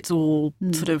as if it's all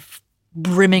sort of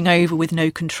brimming over with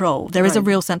no control. There is a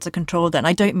real sense of control there. And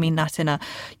I don't mean that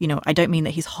I don't mean that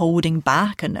he's holding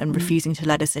back and refusing to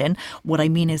let us in. What I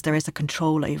mean is there is a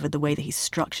control over the way that he's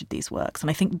structured these works. And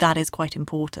I think that is quite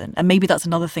important. And maybe that's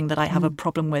another thing that I have a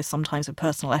problem with sometimes with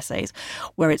personal essays,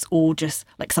 where it's all just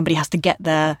like somebody has to get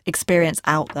their experience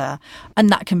out there. And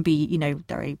that can be,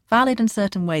 very valid in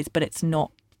certain ways, but it's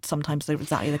not sometimes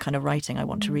exactly the kind of writing I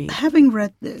want to read. Having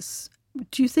read this,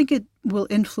 do you think it will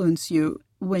influence you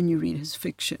when you read his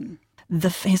fiction?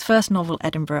 His first novel,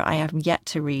 Edinburgh, I have yet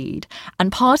to read.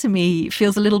 And part of me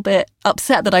feels a little bit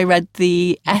upset that I read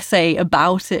the essay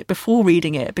about it before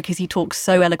reading it, because he talks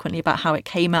so eloquently about how it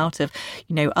came out of,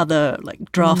 other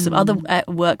drafts of other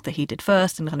work that he did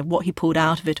first, and kind of what he pulled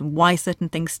out of it and why certain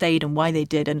things stayed and why they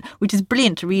did, and which is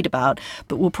brilliant to read about,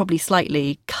 but will probably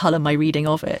slightly colour my reading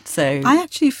of it. So I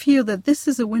actually feel that this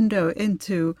is a window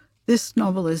into this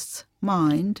novelist's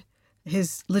mind,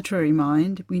 his literary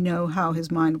mind. We know how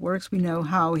his mind works. We know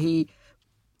how he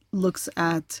looks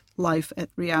at life, at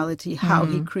reality, how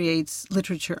he creates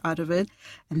literature out of it.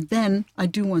 And then I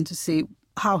do want to see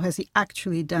how has he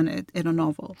actually done it in a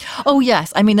novel. Oh,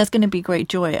 yes. I mean, there's going to be great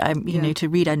joy, to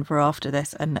read Edinburgh after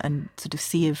this and sort of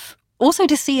see if... Also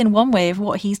to see in one way of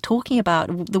what he's talking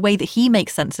about, the way that he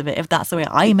makes sense of it, if that's the way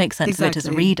I make sense of it as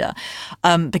a reader.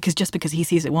 Because just because he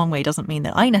sees it one way doesn't mean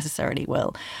that I necessarily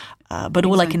will. But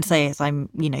all I can say is I'm,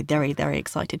 very, very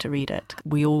excited to read it.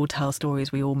 We all tell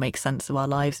stories. We all make sense of our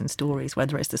lives in stories,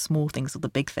 whether it's the small things or the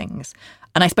big things.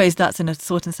 And I suppose that's in a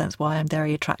certain sense why I'm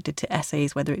very attracted to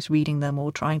essays, whether it's reading them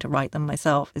or trying to write them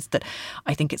myself, is that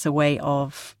I think it's a way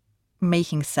of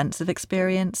making sense of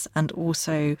experience and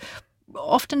also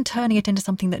often turning it into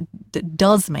something that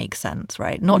does make sense,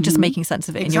 right? Not just making sense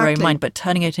of it in your own mind, but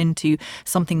turning it into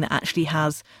something that actually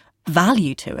has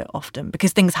value to it often,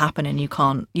 because things happen and you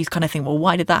kind of think, well,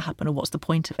 why did that happen, or what's the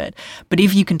point of it? But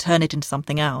if you can turn it into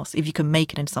something else, if you can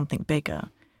make it into something bigger,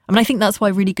 I mean, I think that's why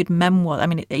really good memoir, I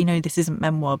mean, this isn't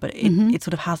memoir, but it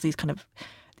sort of has these kind of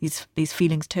these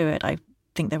feelings to it. I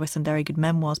think there were some very good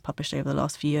memoirs published over the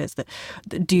last few years that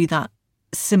do that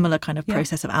similar kind of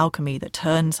process of alchemy, that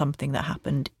turns something that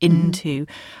happened into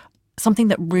something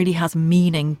that really has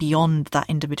meaning beyond that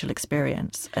individual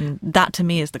experience. And that to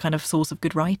me is the kind of source of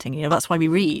good writing. That's why we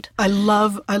read. I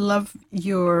love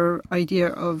your idea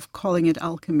of calling it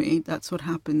alchemy. That's what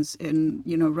happens in,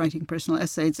 writing personal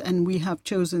essays. And we have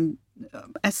chosen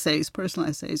personal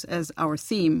essays as our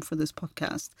theme for this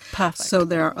podcast. Perfect. So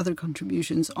there are other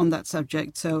contributions on that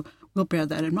subject. So we'll bear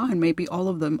that in mind. Maybe all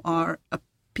of them are a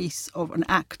piece of an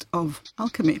act of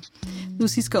alchemy.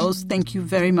 Lucy Scholes, thank you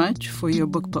very much for your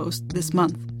book post this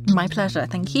month. My pleasure.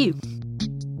 Thank you.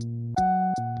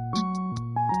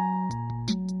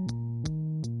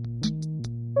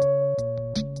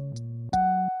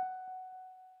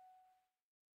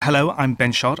 Hello, I'm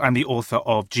Ben Schott. I'm the author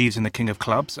of Jeeves and the King of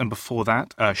Clubs, and before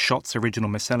that, Schott's Original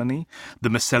Miscellany, the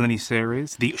Miscellany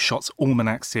series, the Schott's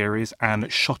Almanac series, and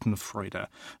Schottenfreude,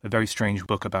 a very strange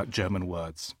book about German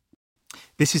words.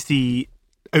 This is the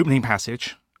opening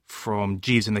passage from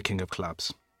Jeeves and the King of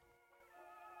Clubs.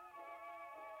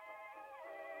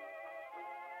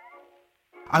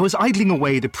 I was idling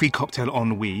away the pre-cocktail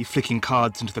ennui, flicking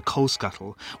cards into the coal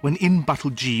scuttle, when in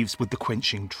buttled Jeeves with the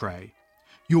quenching tray.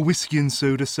 "Your whiskey and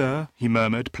soda, sir," he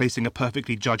murmured, placing a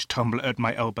perfectly judged tumbler at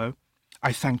my elbow.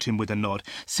 I thanked him with a nod,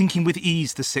 sinking with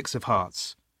ease the 6 of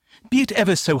hearts. "Be it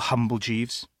ever so humble,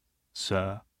 Jeeves."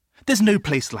 "Sir." "There's no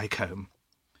place like home."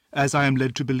 "As I am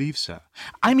led to believe, sir."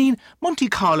 "I mean, Monte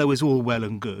Carlo is all well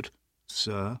and good."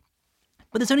 "Sir."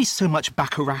 "But there's only so much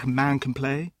baccarat a man can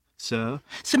play." "Sir."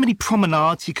 "So many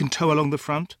promenades he can tow along the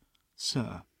front."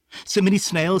 "Sir." "So many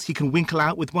snails he can winkle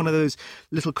out with one of those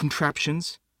little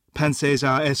contraptions." "Pensez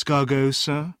à escargots,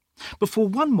 sir." Before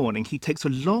one morning he takes a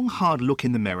long, hard look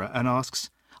in the mirror and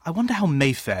asks, "I wonder how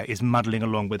Mayfair is muddling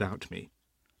along without me."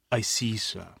 "I see,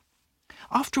 sir."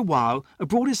 After a while,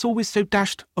 abroad is always so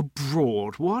dashed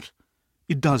abroad, what?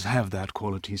 "It does have that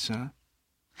quality, sir."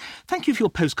 "Thank you for your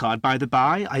postcard, by the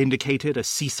by." I indicated a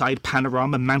seaside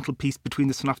panorama mantelpiece between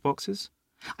the snuff boxes.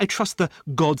 "I trust the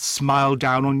gods smiled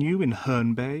down on you in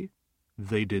Herne Bay."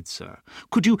 "They did, sir."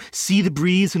 "Could you see the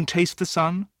breeze and taste the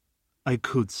sun?" "I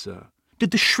could, sir."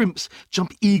 "Did the shrimps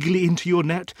jump eagerly into your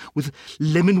net, with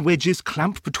lemon wedges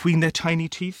clamped between their tiny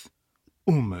teeth?"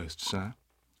 "Almost, sir."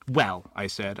 "Well," I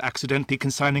said, accidentally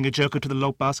consigning a joker to the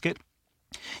log basket,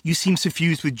 "you seem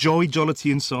suffused with joy,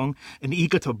 jollity and song, and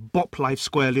eager to bop life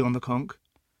squarely on the conch."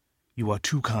 "You are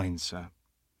too kind, sir."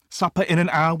 "Supper in an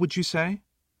hour, would you say?"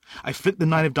 I flicked the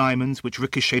 9 of diamonds, which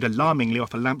ricocheted alarmingly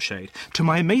off a lampshade. To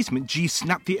my amazement, G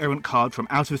snapped the errant card from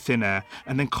out of thin air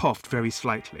and then coughed very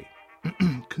slightly.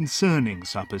 "Concerning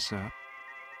supper, sir."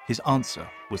 His answer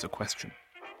was a question.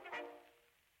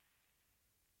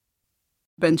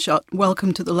 Ben Schott,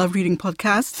 welcome to the Love Reading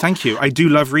Podcast. Thank you. I do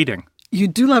love reading. You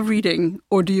do love reading,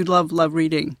 or do you love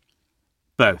reading?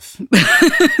 Both.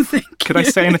 Could I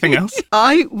say anything else?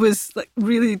 I was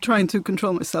really trying to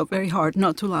control myself very hard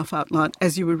not to laugh out loud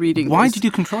as you were reading. Why did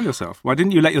you control yourself? Why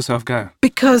didn't you let yourself go?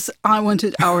 Because I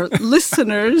wanted our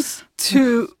listeners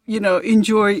to,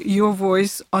 enjoy your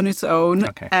voice on its own,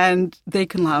 and they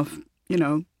can laugh,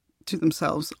 to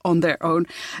themselves on their own.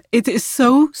 It is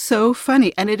so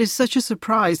funny, and it is such a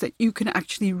surprise that you can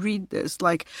actually read this.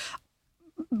 Like,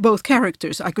 both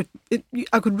characters, I could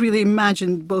really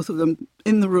imagine both of them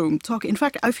in the room talking. In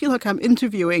fact, I feel like I'm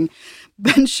interviewing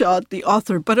Ben Schott, the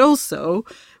author, but also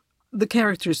the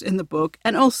characters in the book,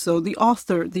 and also the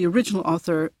author, the original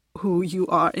author, who you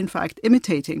are in fact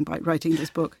imitating by writing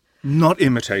this book. Not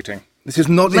imitating. This is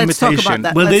not Let's imitation. Talk about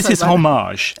that. Well, Let's this is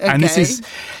homage, okay. And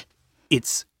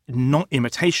it's not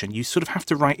imitation. You sort of have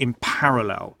to write in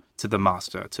parallel to the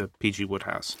master, to PG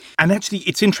Wodehouse. And actually,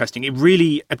 it's interesting. It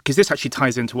really, because this actually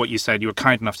ties into what you said. You were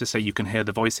kind enough to say you can hear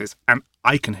the voices, and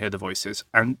I can hear the voices.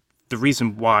 And the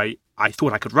reason why I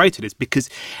thought I could write it is because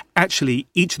actually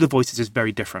each of the voices is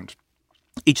very different.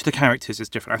 Each of the characters is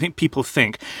different. I think people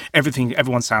think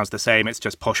everyone sounds the same. It's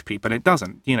just posh people, and it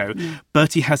doesn't.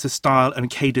 Bertie has a style and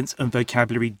cadence and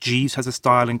vocabulary. Jeeves has a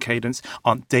style and cadence.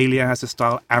 Aunt Dahlia has a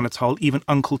style. Anatole, even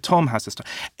Uncle Tom has a style.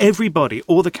 Everybody,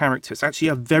 all the characters, actually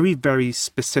are very, very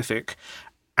specific,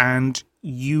 and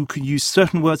you can use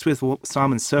certain words with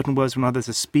some and certain words with others.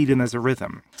 There's a speed and there's a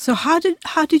rhythm. So how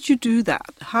did you do that?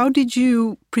 How did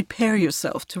you prepare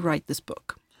yourself to write this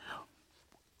book?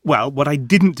 Well, what I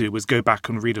didn't do was go back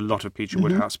and read a lot of PG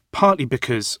Wodehouse, partly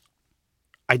because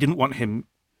I didn't want him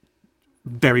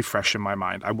very fresh in my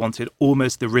mind. I wanted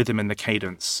almost the rhythm and the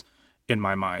cadence in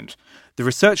my mind. The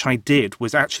research I did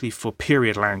was actually for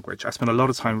period language. I spent a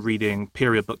lot of time reading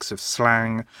period books of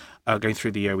slang, going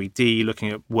through the OED, looking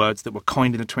at words that were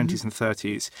coined in the 20s and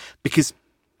 30s, because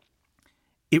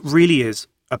it really is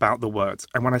about the words.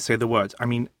 And when I say the words, I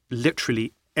mean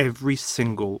literally every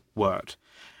single word.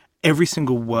 Every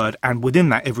single word, and within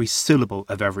that, every syllable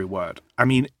of every word. I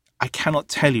mean, I cannot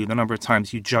tell you the number of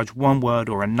times you judge one word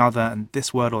or another and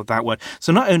this word or that word.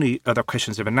 So not only are there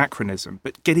questions of anachronism,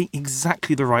 but getting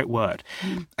exactly the right word.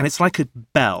 And it's like a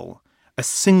bell, a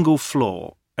single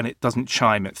flaw, and it doesn't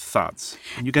chime, it thuds.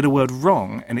 And you get a word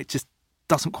wrong, and it just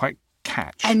doesn't quite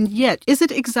catch. And yet, is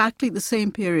it exactly the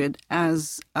same period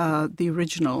as the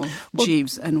original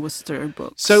Jeeves and Worcester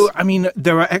books? So, I mean,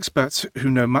 there are experts who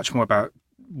know much more about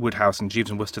Wodehouse and Jeeves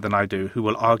and Worcester than I do, who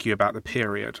will argue about the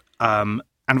period. And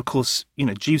of course,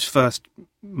 Jeeves first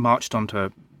marched onto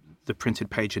the printed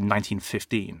page in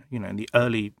 1915, in the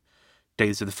early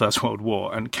days of the First World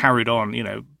War, and carried on,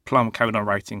 Plum carried on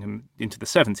writing him into the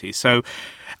 70s. So,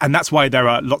 and that's why there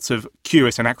are lots of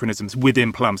curious anachronisms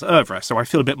within Plum's oeuvre. So I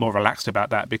feel a bit more relaxed about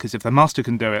that, because if the master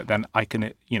can do it, then I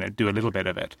can, do a little bit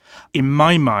of it. In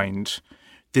my mind,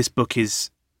 this book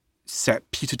is set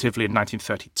putatively in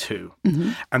 1932.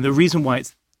 And the reason why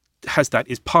it's has that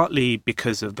is partly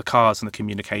because of the cars and the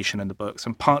communication in the books,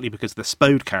 and partly because of the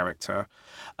Spode character.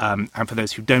 And for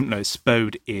those who don't know,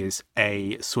 Spode is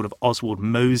a sort of Oswald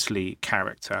Mosley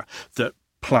character that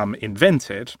Plum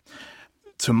invented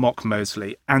to mock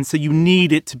Mosley. And so you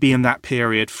need it to be in that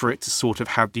period for it to sort of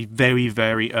have the very,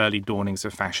 very early dawnings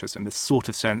of fascism, this sort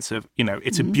of sense of,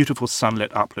 it's a beautiful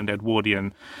sunlit upland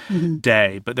Edwardian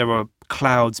day, but there are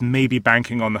clouds maybe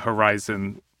banking on the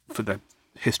horizon for the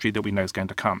history that we know is going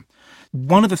to come.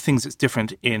 One of the things that's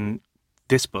different in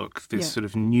this book, this sort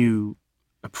of new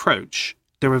approach,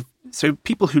 so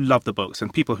people who love the books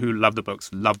and people who love the books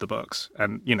love the books.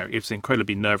 And, it's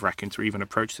incredibly nerve-wracking to even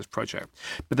approach this project.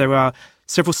 But there are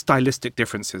several stylistic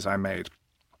differences I made.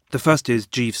 The first is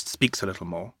Jeeves speaks a little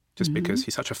more, just because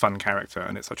he's such a fun character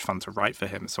and it's such fun to write for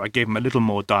him. So I gave him a little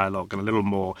more dialogue and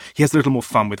he has a little more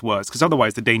fun with words, because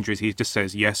otherwise the danger is he just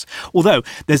says yes. Although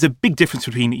there's a big difference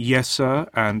between yes, sir,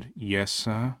 and yes,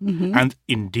 sir, and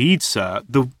indeed, sir.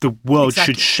 The world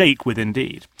should shake with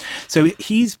indeed. So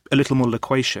he's a little more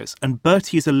loquacious, and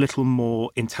Bertie is a little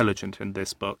more intelligent in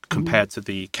this book compared to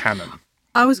the canon.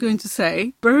 I was going to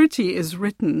say, Bertie is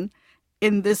written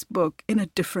in this book in a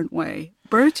different way.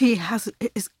 Bertie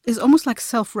is almost like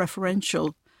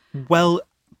self-referential. Well,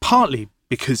 partly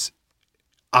because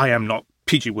I am not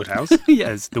PG Wodehouse,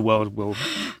 as the world will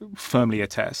firmly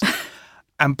attest,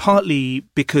 and partly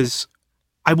because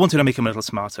I wanted to make him a little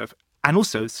smarter. And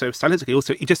also, so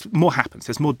stylistically, it just more happens.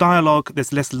 There's more dialogue,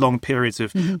 there's less long periods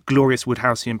of glorious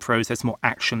Woodhouseian prose, there's more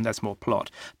action, there's more plot.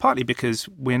 Partly because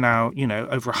we're now,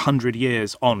 over 100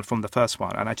 years on from the first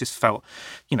one, and I just felt,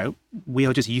 we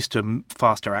are just used to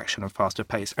faster action and faster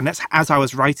pace. And that's, as I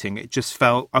was writing, it just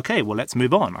felt, okay, well, let's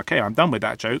move on. Okay, I'm done with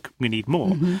that joke, we need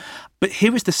more. But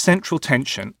here is the central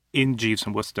tension in Jeeves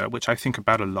and Wooster, which I think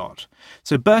about a lot.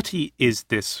 So Bertie is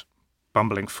this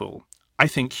bumbling fool. I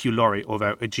think Hugh Laurie,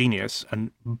 although a genius and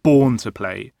born to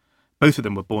play, both of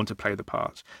them were born to play the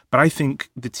part. But I think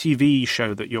the TV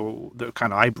show that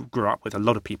kind of I grew up with, a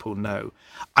lot of people know,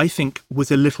 I think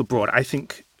was a little broad. I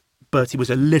think Bertie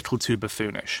was a little too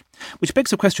buffoonish, which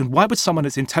begs the question, why would someone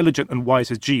as intelligent and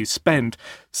wise as Jeeves spend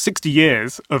 60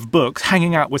 years of books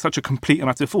hanging out with such a complete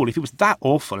and utter fool? If he was that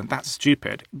awful and that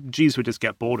stupid, Jeeves would just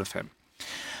get bored of him.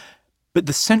 But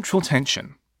the central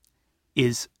tension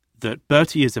is that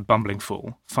Bertie is a bumbling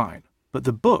fool, fine, but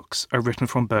the books are written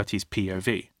from Bertie's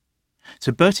POV.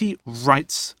 So Bertie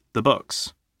writes the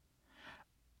books,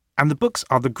 and the books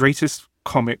are the greatest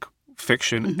comic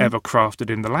fiction ever crafted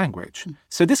in the language.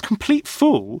 So this complete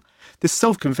fool, this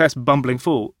self-confessed bumbling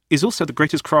fool, is also the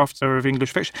greatest crafter of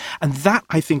English fiction. And that,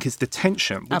 I think, is the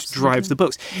tension which drives the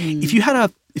books. If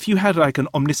you had like an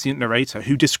omniscient narrator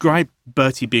who described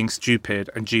Bertie being stupid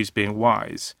and Jeeves being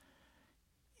wise,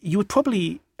 you would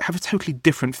probably have a totally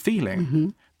different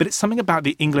feeling. But it's something about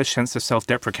the English sense of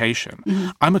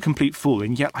self-deprecation. I'm a complete fool,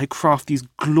 and yet I craft these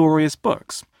glorious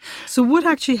books. So what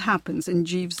actually happens in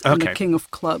Jeeves and the King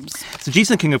of Clubs? So Jeeves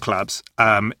and the King of Clubs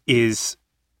is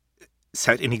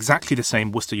set in exactly the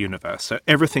same Worcester universe. So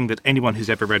everything that anyone who's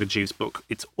ever read a Jeeves book,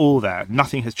 it's all there.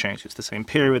 Nothing has changed. It's the same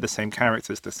period, the same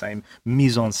characters, the same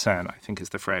mise en scène, I think is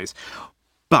the phrase.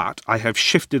 But I have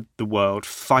shifted the world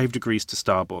 5 degrees to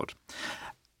starboard.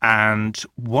 And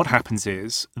what happens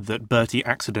is that Bertie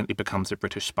accidentally becomes a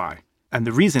British spy. And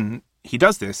the reason he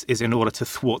does this is in order to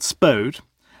thwart Spode,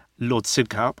 Lord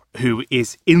Sidcup, who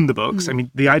is in the books. I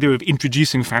mean, the idea of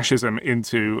introducing fascism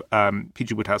into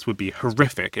PG Wodehouse would be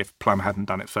horrific if Plum hadn't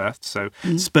done it first. So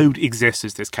Spode exists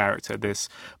as this character, this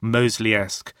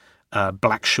Mosley-esque,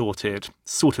 black-shorted,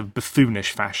 sort of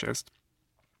buffoonish fascist.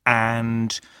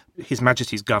 And His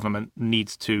Majesty's government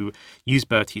needs to use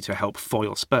Bertie to help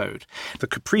foil Spode. The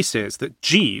caprice is that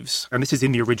Jeeves, and this is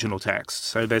in the original text,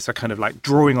 so there's a kind of like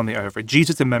drawing on the over.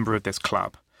 Jeeves is a member of this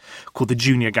club called the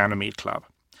Junior Ganymede Club.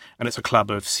 And it's a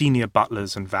club of senior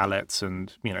butlers and valets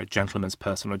and, gentlemen's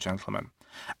personal gentlemen.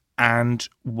 And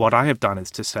what I have done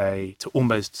is to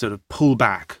almost sort of pull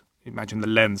back. Imagine the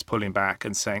lens pulling back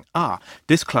and saying,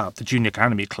 this club, the Junior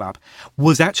Ganymede Club,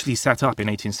 was actually set up in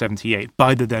 1878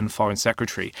 by the then Foreign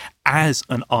Secretary as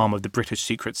an arm of the British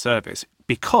Secret Service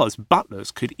because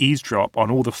butlers could eavesdrop on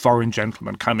all the foreign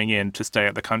gentlemen coming in to stay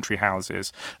at the country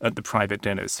houses at the private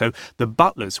dinners. So the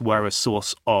butlers were a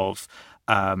source of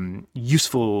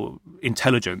useful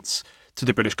intelligence to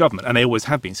the British government, and they always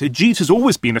have been. So Jeeves has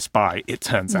always been a spy, it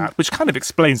turns out, which kind of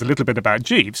explains a little bit about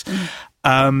Jeeves.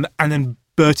 And then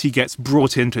Bertie gets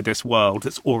brought into this world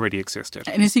that's already existed.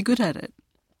 And is he good at it?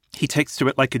 He takes to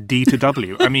it like a D to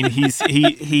W. I mean,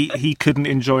 he couldn't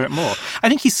enjoy it more. I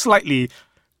think he's slightly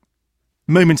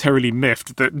momentarily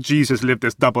miffed that Jesus lived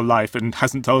this double life and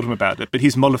hasn't told him about it, but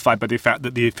he's mollified by the fact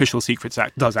that the Official Secrets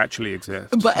Act does actually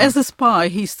exist. But as a spy,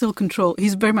 he's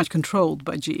very much controlled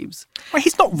by Jeeves. Well,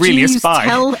 he's not really Jeeves a spy.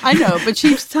 I know, but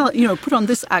Jeeves put on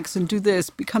this accent, do this,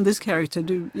 become this character,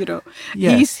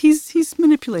 Yeah. He's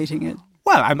manipulating it.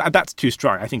 Well, that's too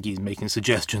strong. I think he's making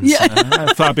suggestions.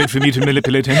 Yeah. Far be it for me to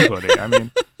manipulate anybody. I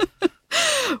mean,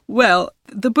 well,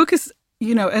 the book is,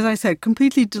 as I said,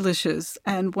 completely delicious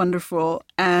and wonderful,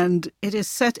 and it is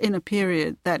set in a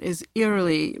period that is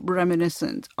eerily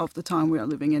reminiscent of the time we are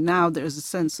living in now. There's a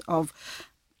sense of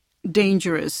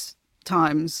dangerous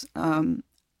times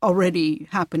already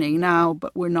happening now,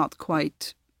 but we're not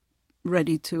quite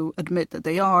ready to admit that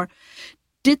they are.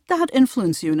 Did that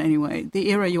influence you in any way,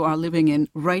 the era you are living in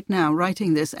right now,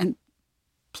 writing this and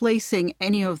placing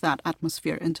any of that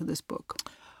atmosphere into this book?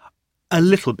 A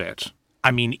little bit.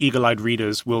 I mean, eagle-eyed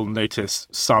readers will notice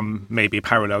some maybe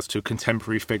parallels to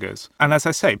contemporary figures. And as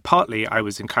I say, partly I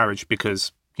was encouraged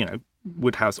because,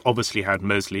 Wodehouse obviously had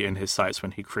Mosley in his sights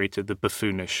when he created the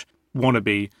buffoonish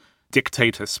wannabe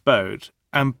dictator Spode,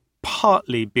 and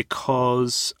partly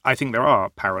because I think there are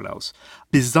parallels.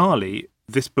 Bizarrely,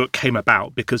 this book came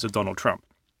about because of Donald Trump.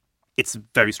 It's a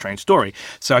very strange story.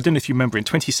 So I don't know if you remember in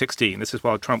 2016, this is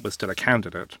while Trump was still a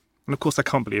candidate. And of course, I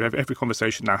can't believe every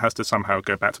conversation now has to somehow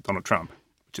go back to Donald Trump,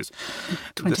 which is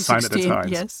the sign of the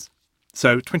times. Yes.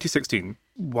 So 2016,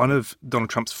 one of Donald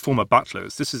Trump's former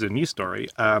butlers, this is a news story,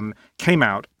 came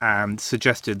out and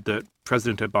suggested that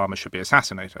President Obama should be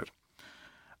assassinated,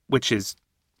 which is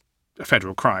a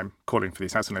federal crime, calling for the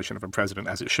assassination of a president,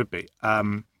 as it should be.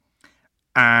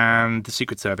 And the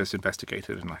Secret Service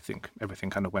investigated, and I think everything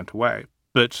kind of went away.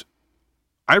 But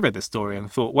I read this story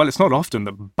and thought, well, it's not often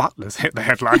that butlers hit the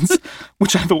headlines,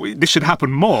 which I thought this should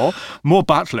happen more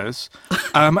butlers.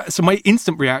 So my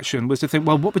instant reaction was to think,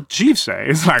 well, what would Jeeves say?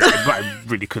 It's like, I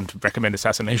really couldn't recommend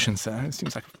assassination, sir. It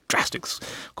seems like a drastic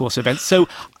course of events. So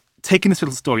taking this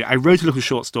little story, I wrote a little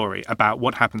short story about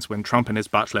what happens when Trump and his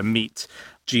butler meet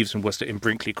Jeeves and Worcester in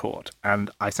Brinkley Court. And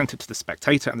I sent it to The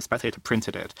Spectator, and The Spectator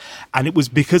printed it. And it was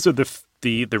because of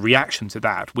the reaction to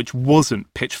that, which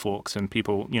wasn't pitchforks and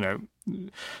people,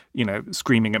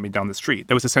 screaming at me down the street.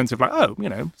 There was a sense of like,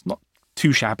 it's not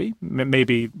too shabby.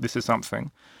 Maybe this is something.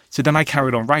 So then I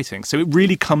carried on writing. So it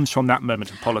really comes from that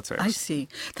moment of politics. I see.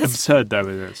 That's absurd though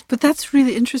it is. But that's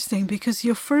really interesting because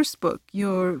your first book,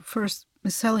 your first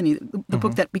miscellany, the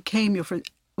book that became your first,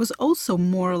 was also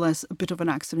more or less a bit of an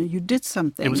accident. You did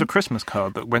something. It was a Christmas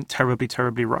card that went terribly,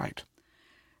 terribly right.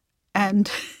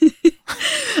 And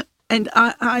and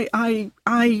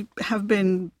I have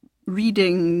been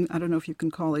reading, I don't know if you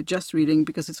can call it just reading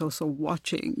because it's also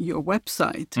watching your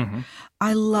website. Mm-hmm.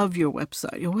 I love your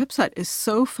website. Your website is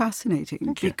so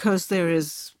fascinating because there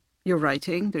is your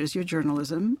writing, there's your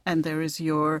journalism, and there is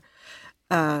your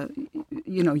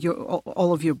your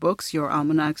all of your books, your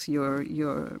almanacs,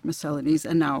 your miscellanies,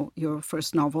 and now your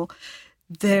first novel.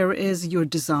 There is your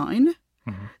design.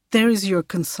 Mm-hmm. There is your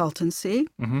consultancy,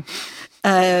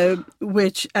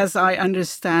 which, as I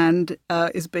understand,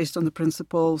 is based on the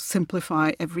principle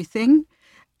simplify everything.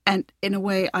 And in a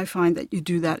way, I find that you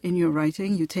do that in your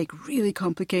writing. You take really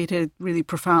complicated, really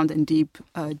profound and deep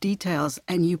details,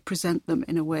 and you present them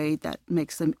in a way that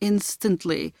makes them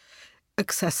instantly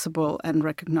accessible and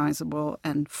recognizable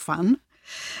and fun.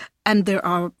 And there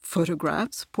are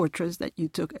photographs, portraits that you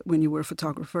took when you were a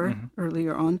photographer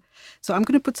earlier on. So I'm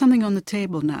going to put something on the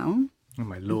table now. Oh,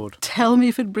 my Lord. Tell me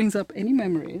if it brings up any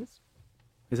memories.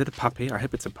 Is it a puppy? I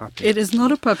hope it's a puppy. It is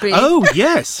not a puppy. Oh,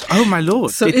 yes. Oh, my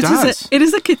Lord. So it does. It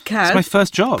is a Kit Kat. It's my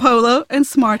first job. Polo and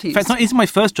Smarties. In fact, it isn't my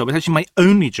first job. It's actually my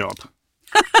only job.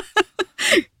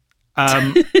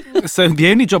 So the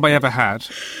only job I ever had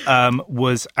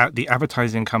was at the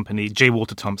advertising company J.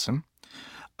 Walter Thompson,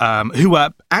 who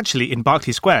were actually in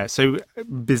Berkeley Square. So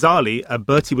bizarrely,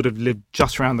 Bertie would have lived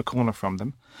just around the corner from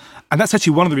them. And that's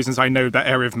actually one of the reasons I know that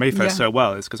area of Mayfair so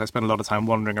well, is because I spent a lot of time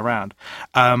wandering around.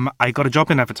 I got a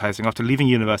job in advertising after leaving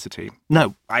university.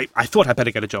 No, I thought I'd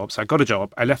better get a job. So I got a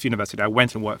job. I left university. I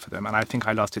went and worked for them. And I think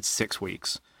I lasted 6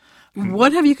 weeks.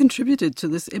 What have you contributed to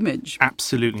this image?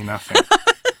 Absolutely nothing.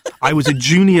 I was a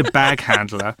junior bag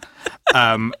handler,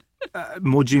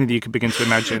 more junior than you could begin to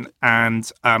imagine.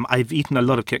 And I've eaten a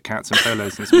lot of Kit Kats and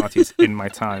Polos and Smarties in my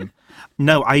time.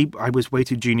 No, I was way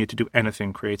too junior to do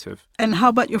anything creative. And how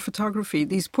about your photography?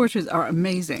 These portraits are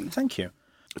amazing. Thank you.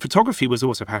 Photography was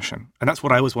always a passion. And that's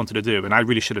what I always wanted to do. And I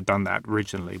really should have done that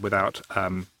originally without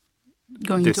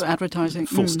going into advertising.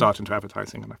 Full start into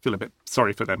advertising. And I feel a bit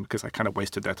sorry for them because I kind of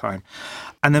wasted their time.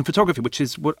 And then photography, which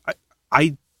is what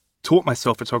I taught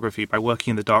myself photography by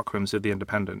working in the darkrooms of The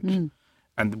Independent.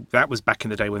 And that was back in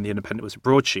the day when The Independent was a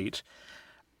broadsheet.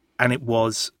 And it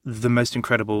was the most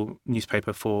incredible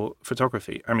newspaper for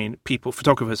photography. I mean,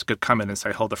 photographers could come in and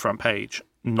say, hold the front page,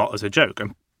 not as a joke.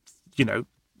 And, you know,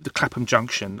 the Clapham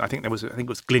Junction, I think it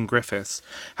was Glyn Griffiths,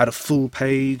 had a front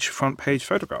page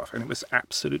photograph, and it was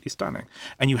absolutely stunning.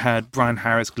 And you had Brian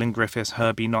Harris, Glyn Griffiths,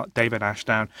 Herbie Knott, David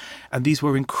Ashdown, and these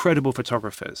were incredible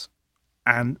photographers.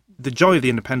 And the joy of The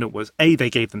Independent was, A,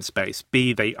 they gave them space,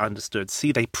 B, they understood,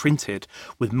 C, they printed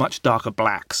with much darker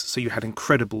blacks, so you had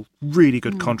incredible, really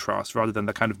good contrast rather than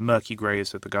the kind of murky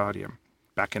greys of The Guardian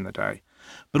back in the day.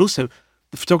 But also,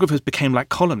 the photographers became like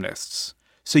columnists.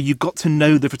 So you got to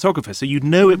know the photographer. So you'd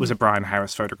know it was a Brian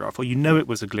Harris photograph, or you know it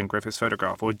was a Glyn Griffiths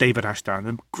photograph, or David Ashdown,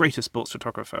 the greatest sports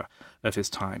photographer of his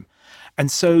time. And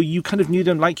so you kind of knew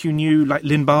them like you knew like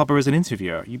Lynn Barber as an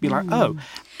interviewer. You'd be like, oh.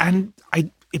 And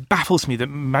it baffles me that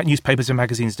newspapers and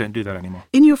magazines don't do that anymore.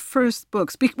 In your first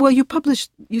books,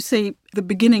 you say the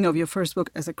beginning of your first book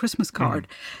as a Christmas card.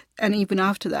 And even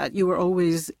after that, you were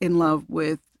always in love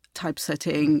with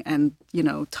typesetting and, you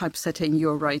know, typesetting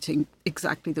your writing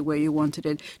exactly the way you wanted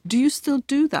it. Do you still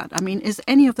do that? I mean, is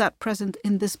any of that present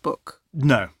in this book?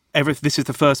 No. This is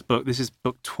the first book. This is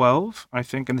book 12, I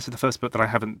think. And this is the first book that I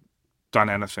haven't done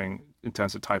anything in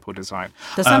terms of type or design.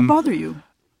 Does that bother you?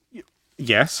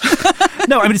 Yes.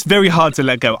 No, I mean, it's very hard to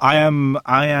let go. I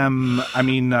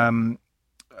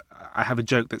have a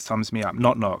joke that sums me up.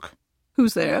 Knock, knock.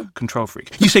 Who's there? Control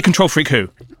freak. You say control freak who?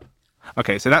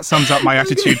 Okay, so that sums up my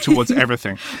attitude towards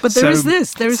everything. But there is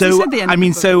this at the end. I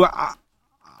mean, so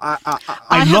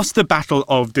I lost the battle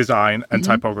of design and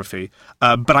typography,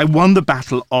 but I won the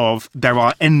battle of there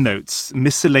are endnotes,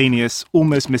 miscellaneous,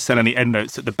 almost miscellany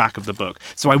endnotes at the back of the book.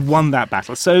 So I won that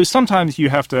battle. So sometimes you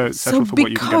have to settle for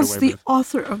what you can get away with. So because the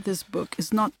author of this book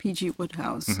is not PG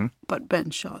Wodehouse, but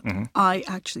Ben Schott, I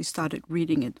actually started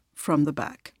reading it from the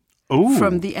back. Ooh.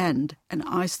 From the end, and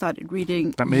I started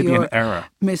reading that may be an error.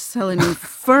 Miscellany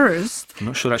first. I'm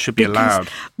not sure that should be allowed.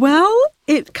 Well,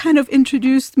 it kind of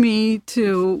introduced me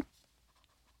to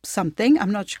something.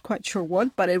 I'm not quite sure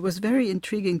what, but it was very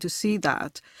intriguing to see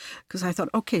that, because I thought,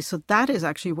 okay, so that is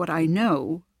actually what I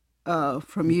know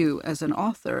from you as an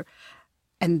author.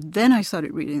 And then I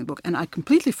started reading the book, and I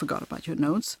completely forgot about your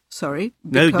notes. Sorry.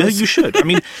 No, you should. I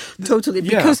mean, totally.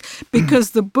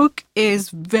 Because the book is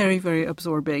very, very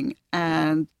absorbing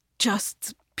and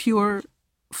just pure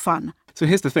fun. So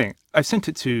here's the thing. I sent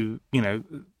it to, 3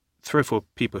 or 4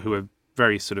 people who are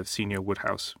very sort of senior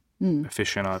Wodehouse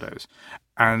aficionados.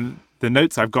 And the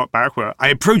notes I've got back were, I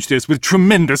approached this with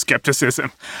tremendous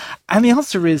skepticism. And the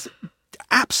answer is,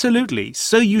 absolutely.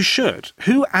 So you should.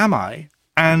 Who am I?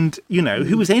 And,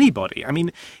 who is anybody? I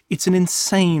mean, it's an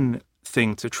insane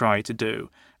thing to try to do.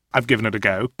 I've given it a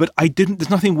go, but there's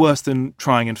nothing worse than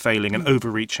trying and failing and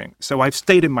overreaching. So I've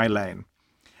stayed in my lane.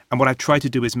 And what I've tried to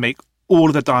do is make all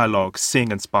of the dialogue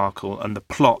sing and sparkle, and the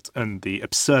plot and the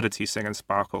absurdity sing and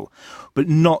sparkle, but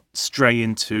not stray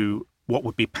into what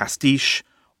would be pastiche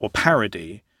or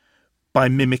parody by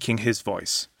mimicking his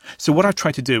voice. So what I've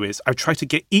tried to do is I've tried to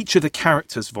get each of the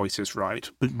characters' voices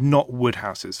right, but not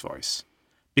Wodehouse's voice.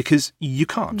 Because you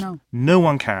can't. No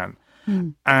one can.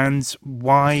 And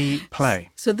why play?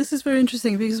 So this is very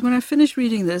interesting, because when I finished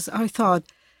reading this, I thought,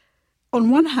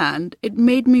 on one hand, it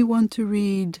made me want to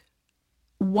read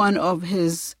one of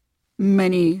his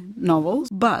many novels,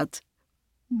 but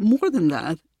more than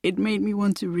that, it made me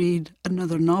want to read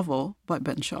another novel by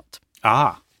Ben Schott.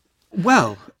 Ah,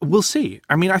 well, we'll see.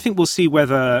 I mean, I think we'll see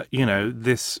whether,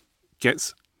 this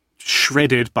gets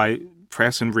shredded by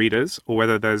press and readers, or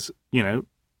whether there's,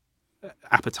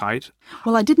 appetite.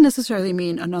 Well, I didn't necessarily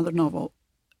mean another novel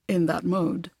in that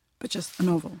mode, but just a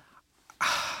novel.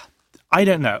 I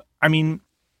don't know. I mean,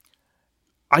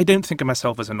 I don't think of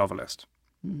myself as a novelist.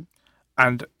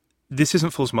 And this isn't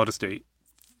false modesty.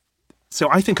 So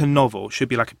I think a novel should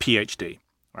be like a PhD.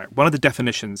 Right? One of the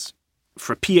definitions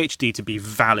for a PhD to be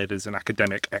valid as an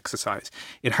academic exercise,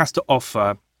 it has to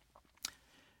offer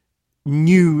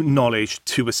new knowledge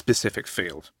to a specific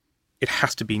field. It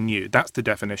has to be new. That's the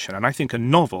definition. And I think a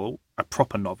novel, a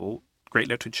proper novel, great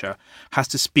literature, has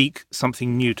to speak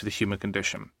something new to the human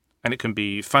condition. And it can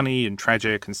be funny and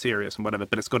tragic and serious and whatever,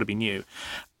 but it's got to be new.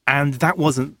 And that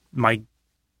wasn't my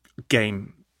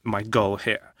goal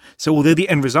here. So although the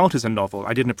end result is a novel,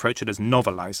 I didn't approach it as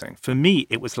novelizing. For me,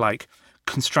 it was like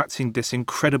constructing this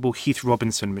incredible Heath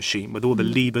Robinson machine with all the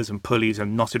levers and pulleys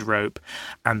and knotted rope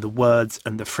and the words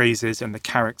and the phrases and the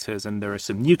characters. And there are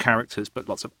some new characters, but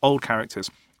lots of old characters.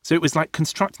 So it was like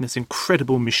constructing this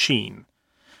incredible machine,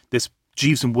 this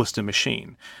Jeeves and Wooster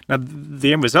machine. Now,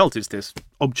 the end result is this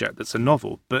object that's a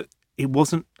novel, but I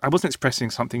wasn't expressing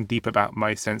something deep about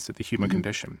my sense of the human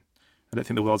condition. I don't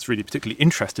think the world's really particularly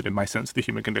interested in my sense of the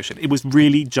human condition. It was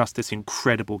really just this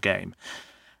incredible game.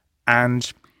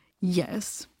 And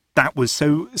yes, that was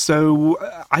so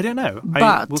I don't know.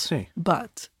 We'll see.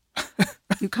 But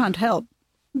you can't help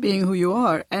being who you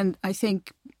are. And I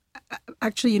think,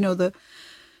 actually, the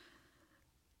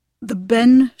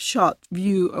Ben Schott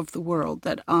view of the world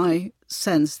that I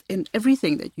sensed in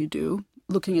everything that you do,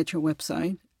 looking at your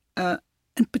website,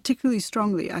 and particularly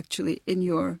strongly, actually, in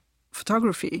your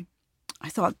photography, I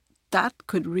thought that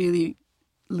could really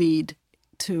lead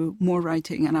to more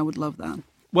writing, and I would love that.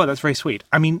 Well, that's very sweet.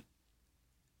 I mean,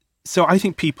 so I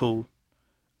think people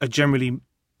are generally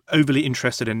overly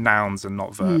interested in nouns and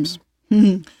not verbs.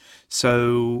 Mm.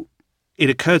 So it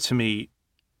occurred to me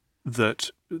that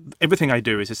everything I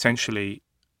do is essentially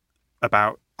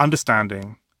about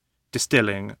understanding,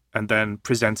 distilling, and then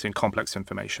presenting complex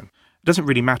information. It doesn't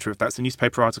really matter if that's a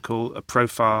newspaper article, a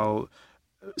profile,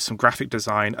 some graphic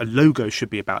design. A logo should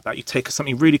be about that. You take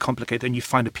something really complicated and you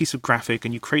find a piece of graphic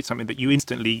and you create something that you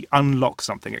instantly unlock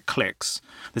something. It clicks.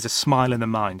 There's a smile in the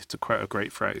mind, to quote a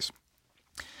great phrase.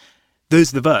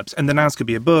 Those are the verbs. And the nouns could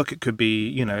be a book. It could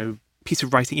be, piece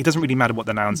of writing. It doesn't really matter what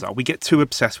the nouns are. We get too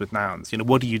obsessed with nouns.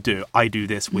 What do you do? I do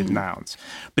this with nouns.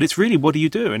 But it's really, what do you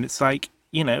do? And it's like,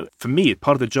 for me,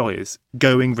 part of the joy is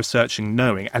going, researching,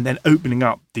 knowing, and then opening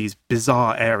up these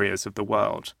bizarre areas of the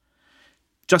world.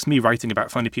 Just me writing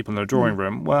about funny people in a drawing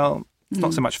room, well, it's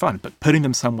not so much fun. But putting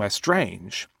them somewhere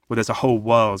strange, where there's a whole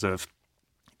world of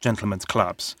gentlemen's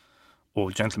clubs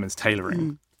or gentlemen's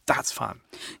tailoring, that's fun.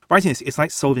 Writing this, it's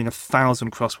like solving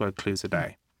 1,000 crossword clues a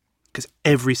day. Because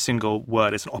every single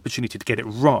word is an opportunity to get it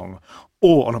wrong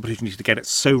or an opportunity to get it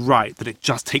so right that it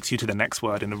just takes you to the next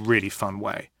word in a really fun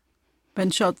way. Ben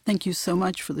Schott, thank you so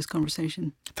much for this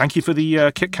conversation. Thank you for the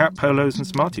Kit Kat polos and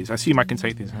Smarties. I assume I can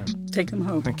take these home. Take them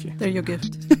home. Thank you. They're your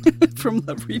gift from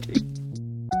Love Reading.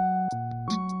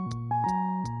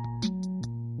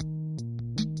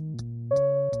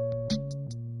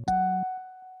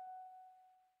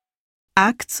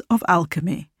 Acts of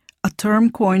Alchemy, a term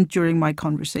coined during my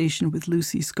conversation with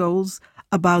Lucy Scholes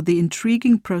about the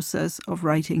intriguing process of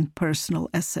writing personal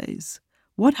essays.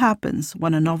 What happens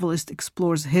when a novelist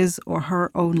explores his or her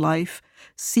own life,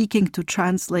 seeking to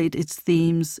translate its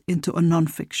themes into a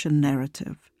nonfiction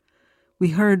narrative?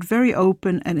 We heard very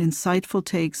open and insightful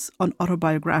takes on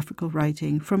autobiographical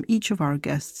writing from each of our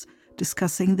guests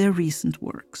discussing their recent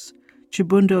works.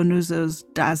 Chibundu Onuzo's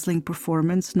dazzling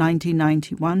performance,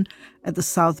 1991, at the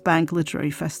Southbank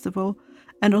Literary Festival,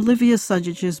 and Olivia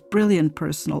Sudjic's brilliant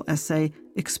personal essay,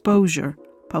 Exposure,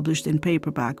 published in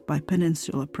paperback by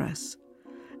Peninsula Press.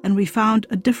 And we found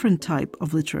a different type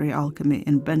of literary alchemy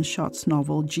in Ben Schott's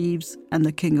novel JEEVES and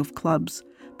the King of Clubs,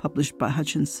 published by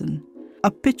Hutchinson.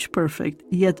 A pitch-perfect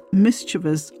yet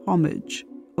mischievous homage,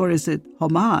 or is it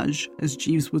homage, as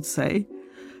Jeeves would say,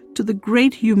 to the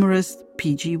great humorist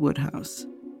PG Wodehouse.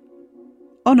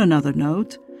 On another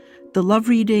note, the Love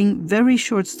Reading Very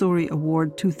Short Story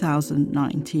Award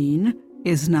 2019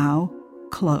 is now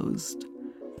closed.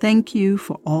 Thank you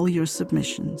for all your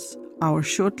submissions. Our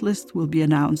shortlist will be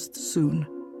announced soon.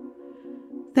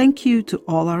 Thank you to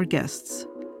all our guests.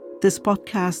 This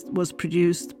podcast was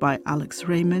produced by Alex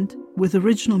Raymond, with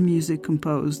original music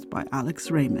composed by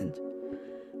Alex Raymond.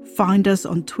 Find us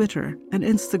on Twitter and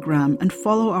Instagram and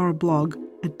follow our blog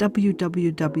at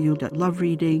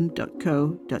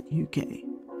www.lovereading.co.uk.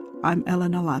 I'm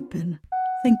Elena Lapin.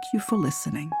 Thank you for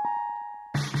listening.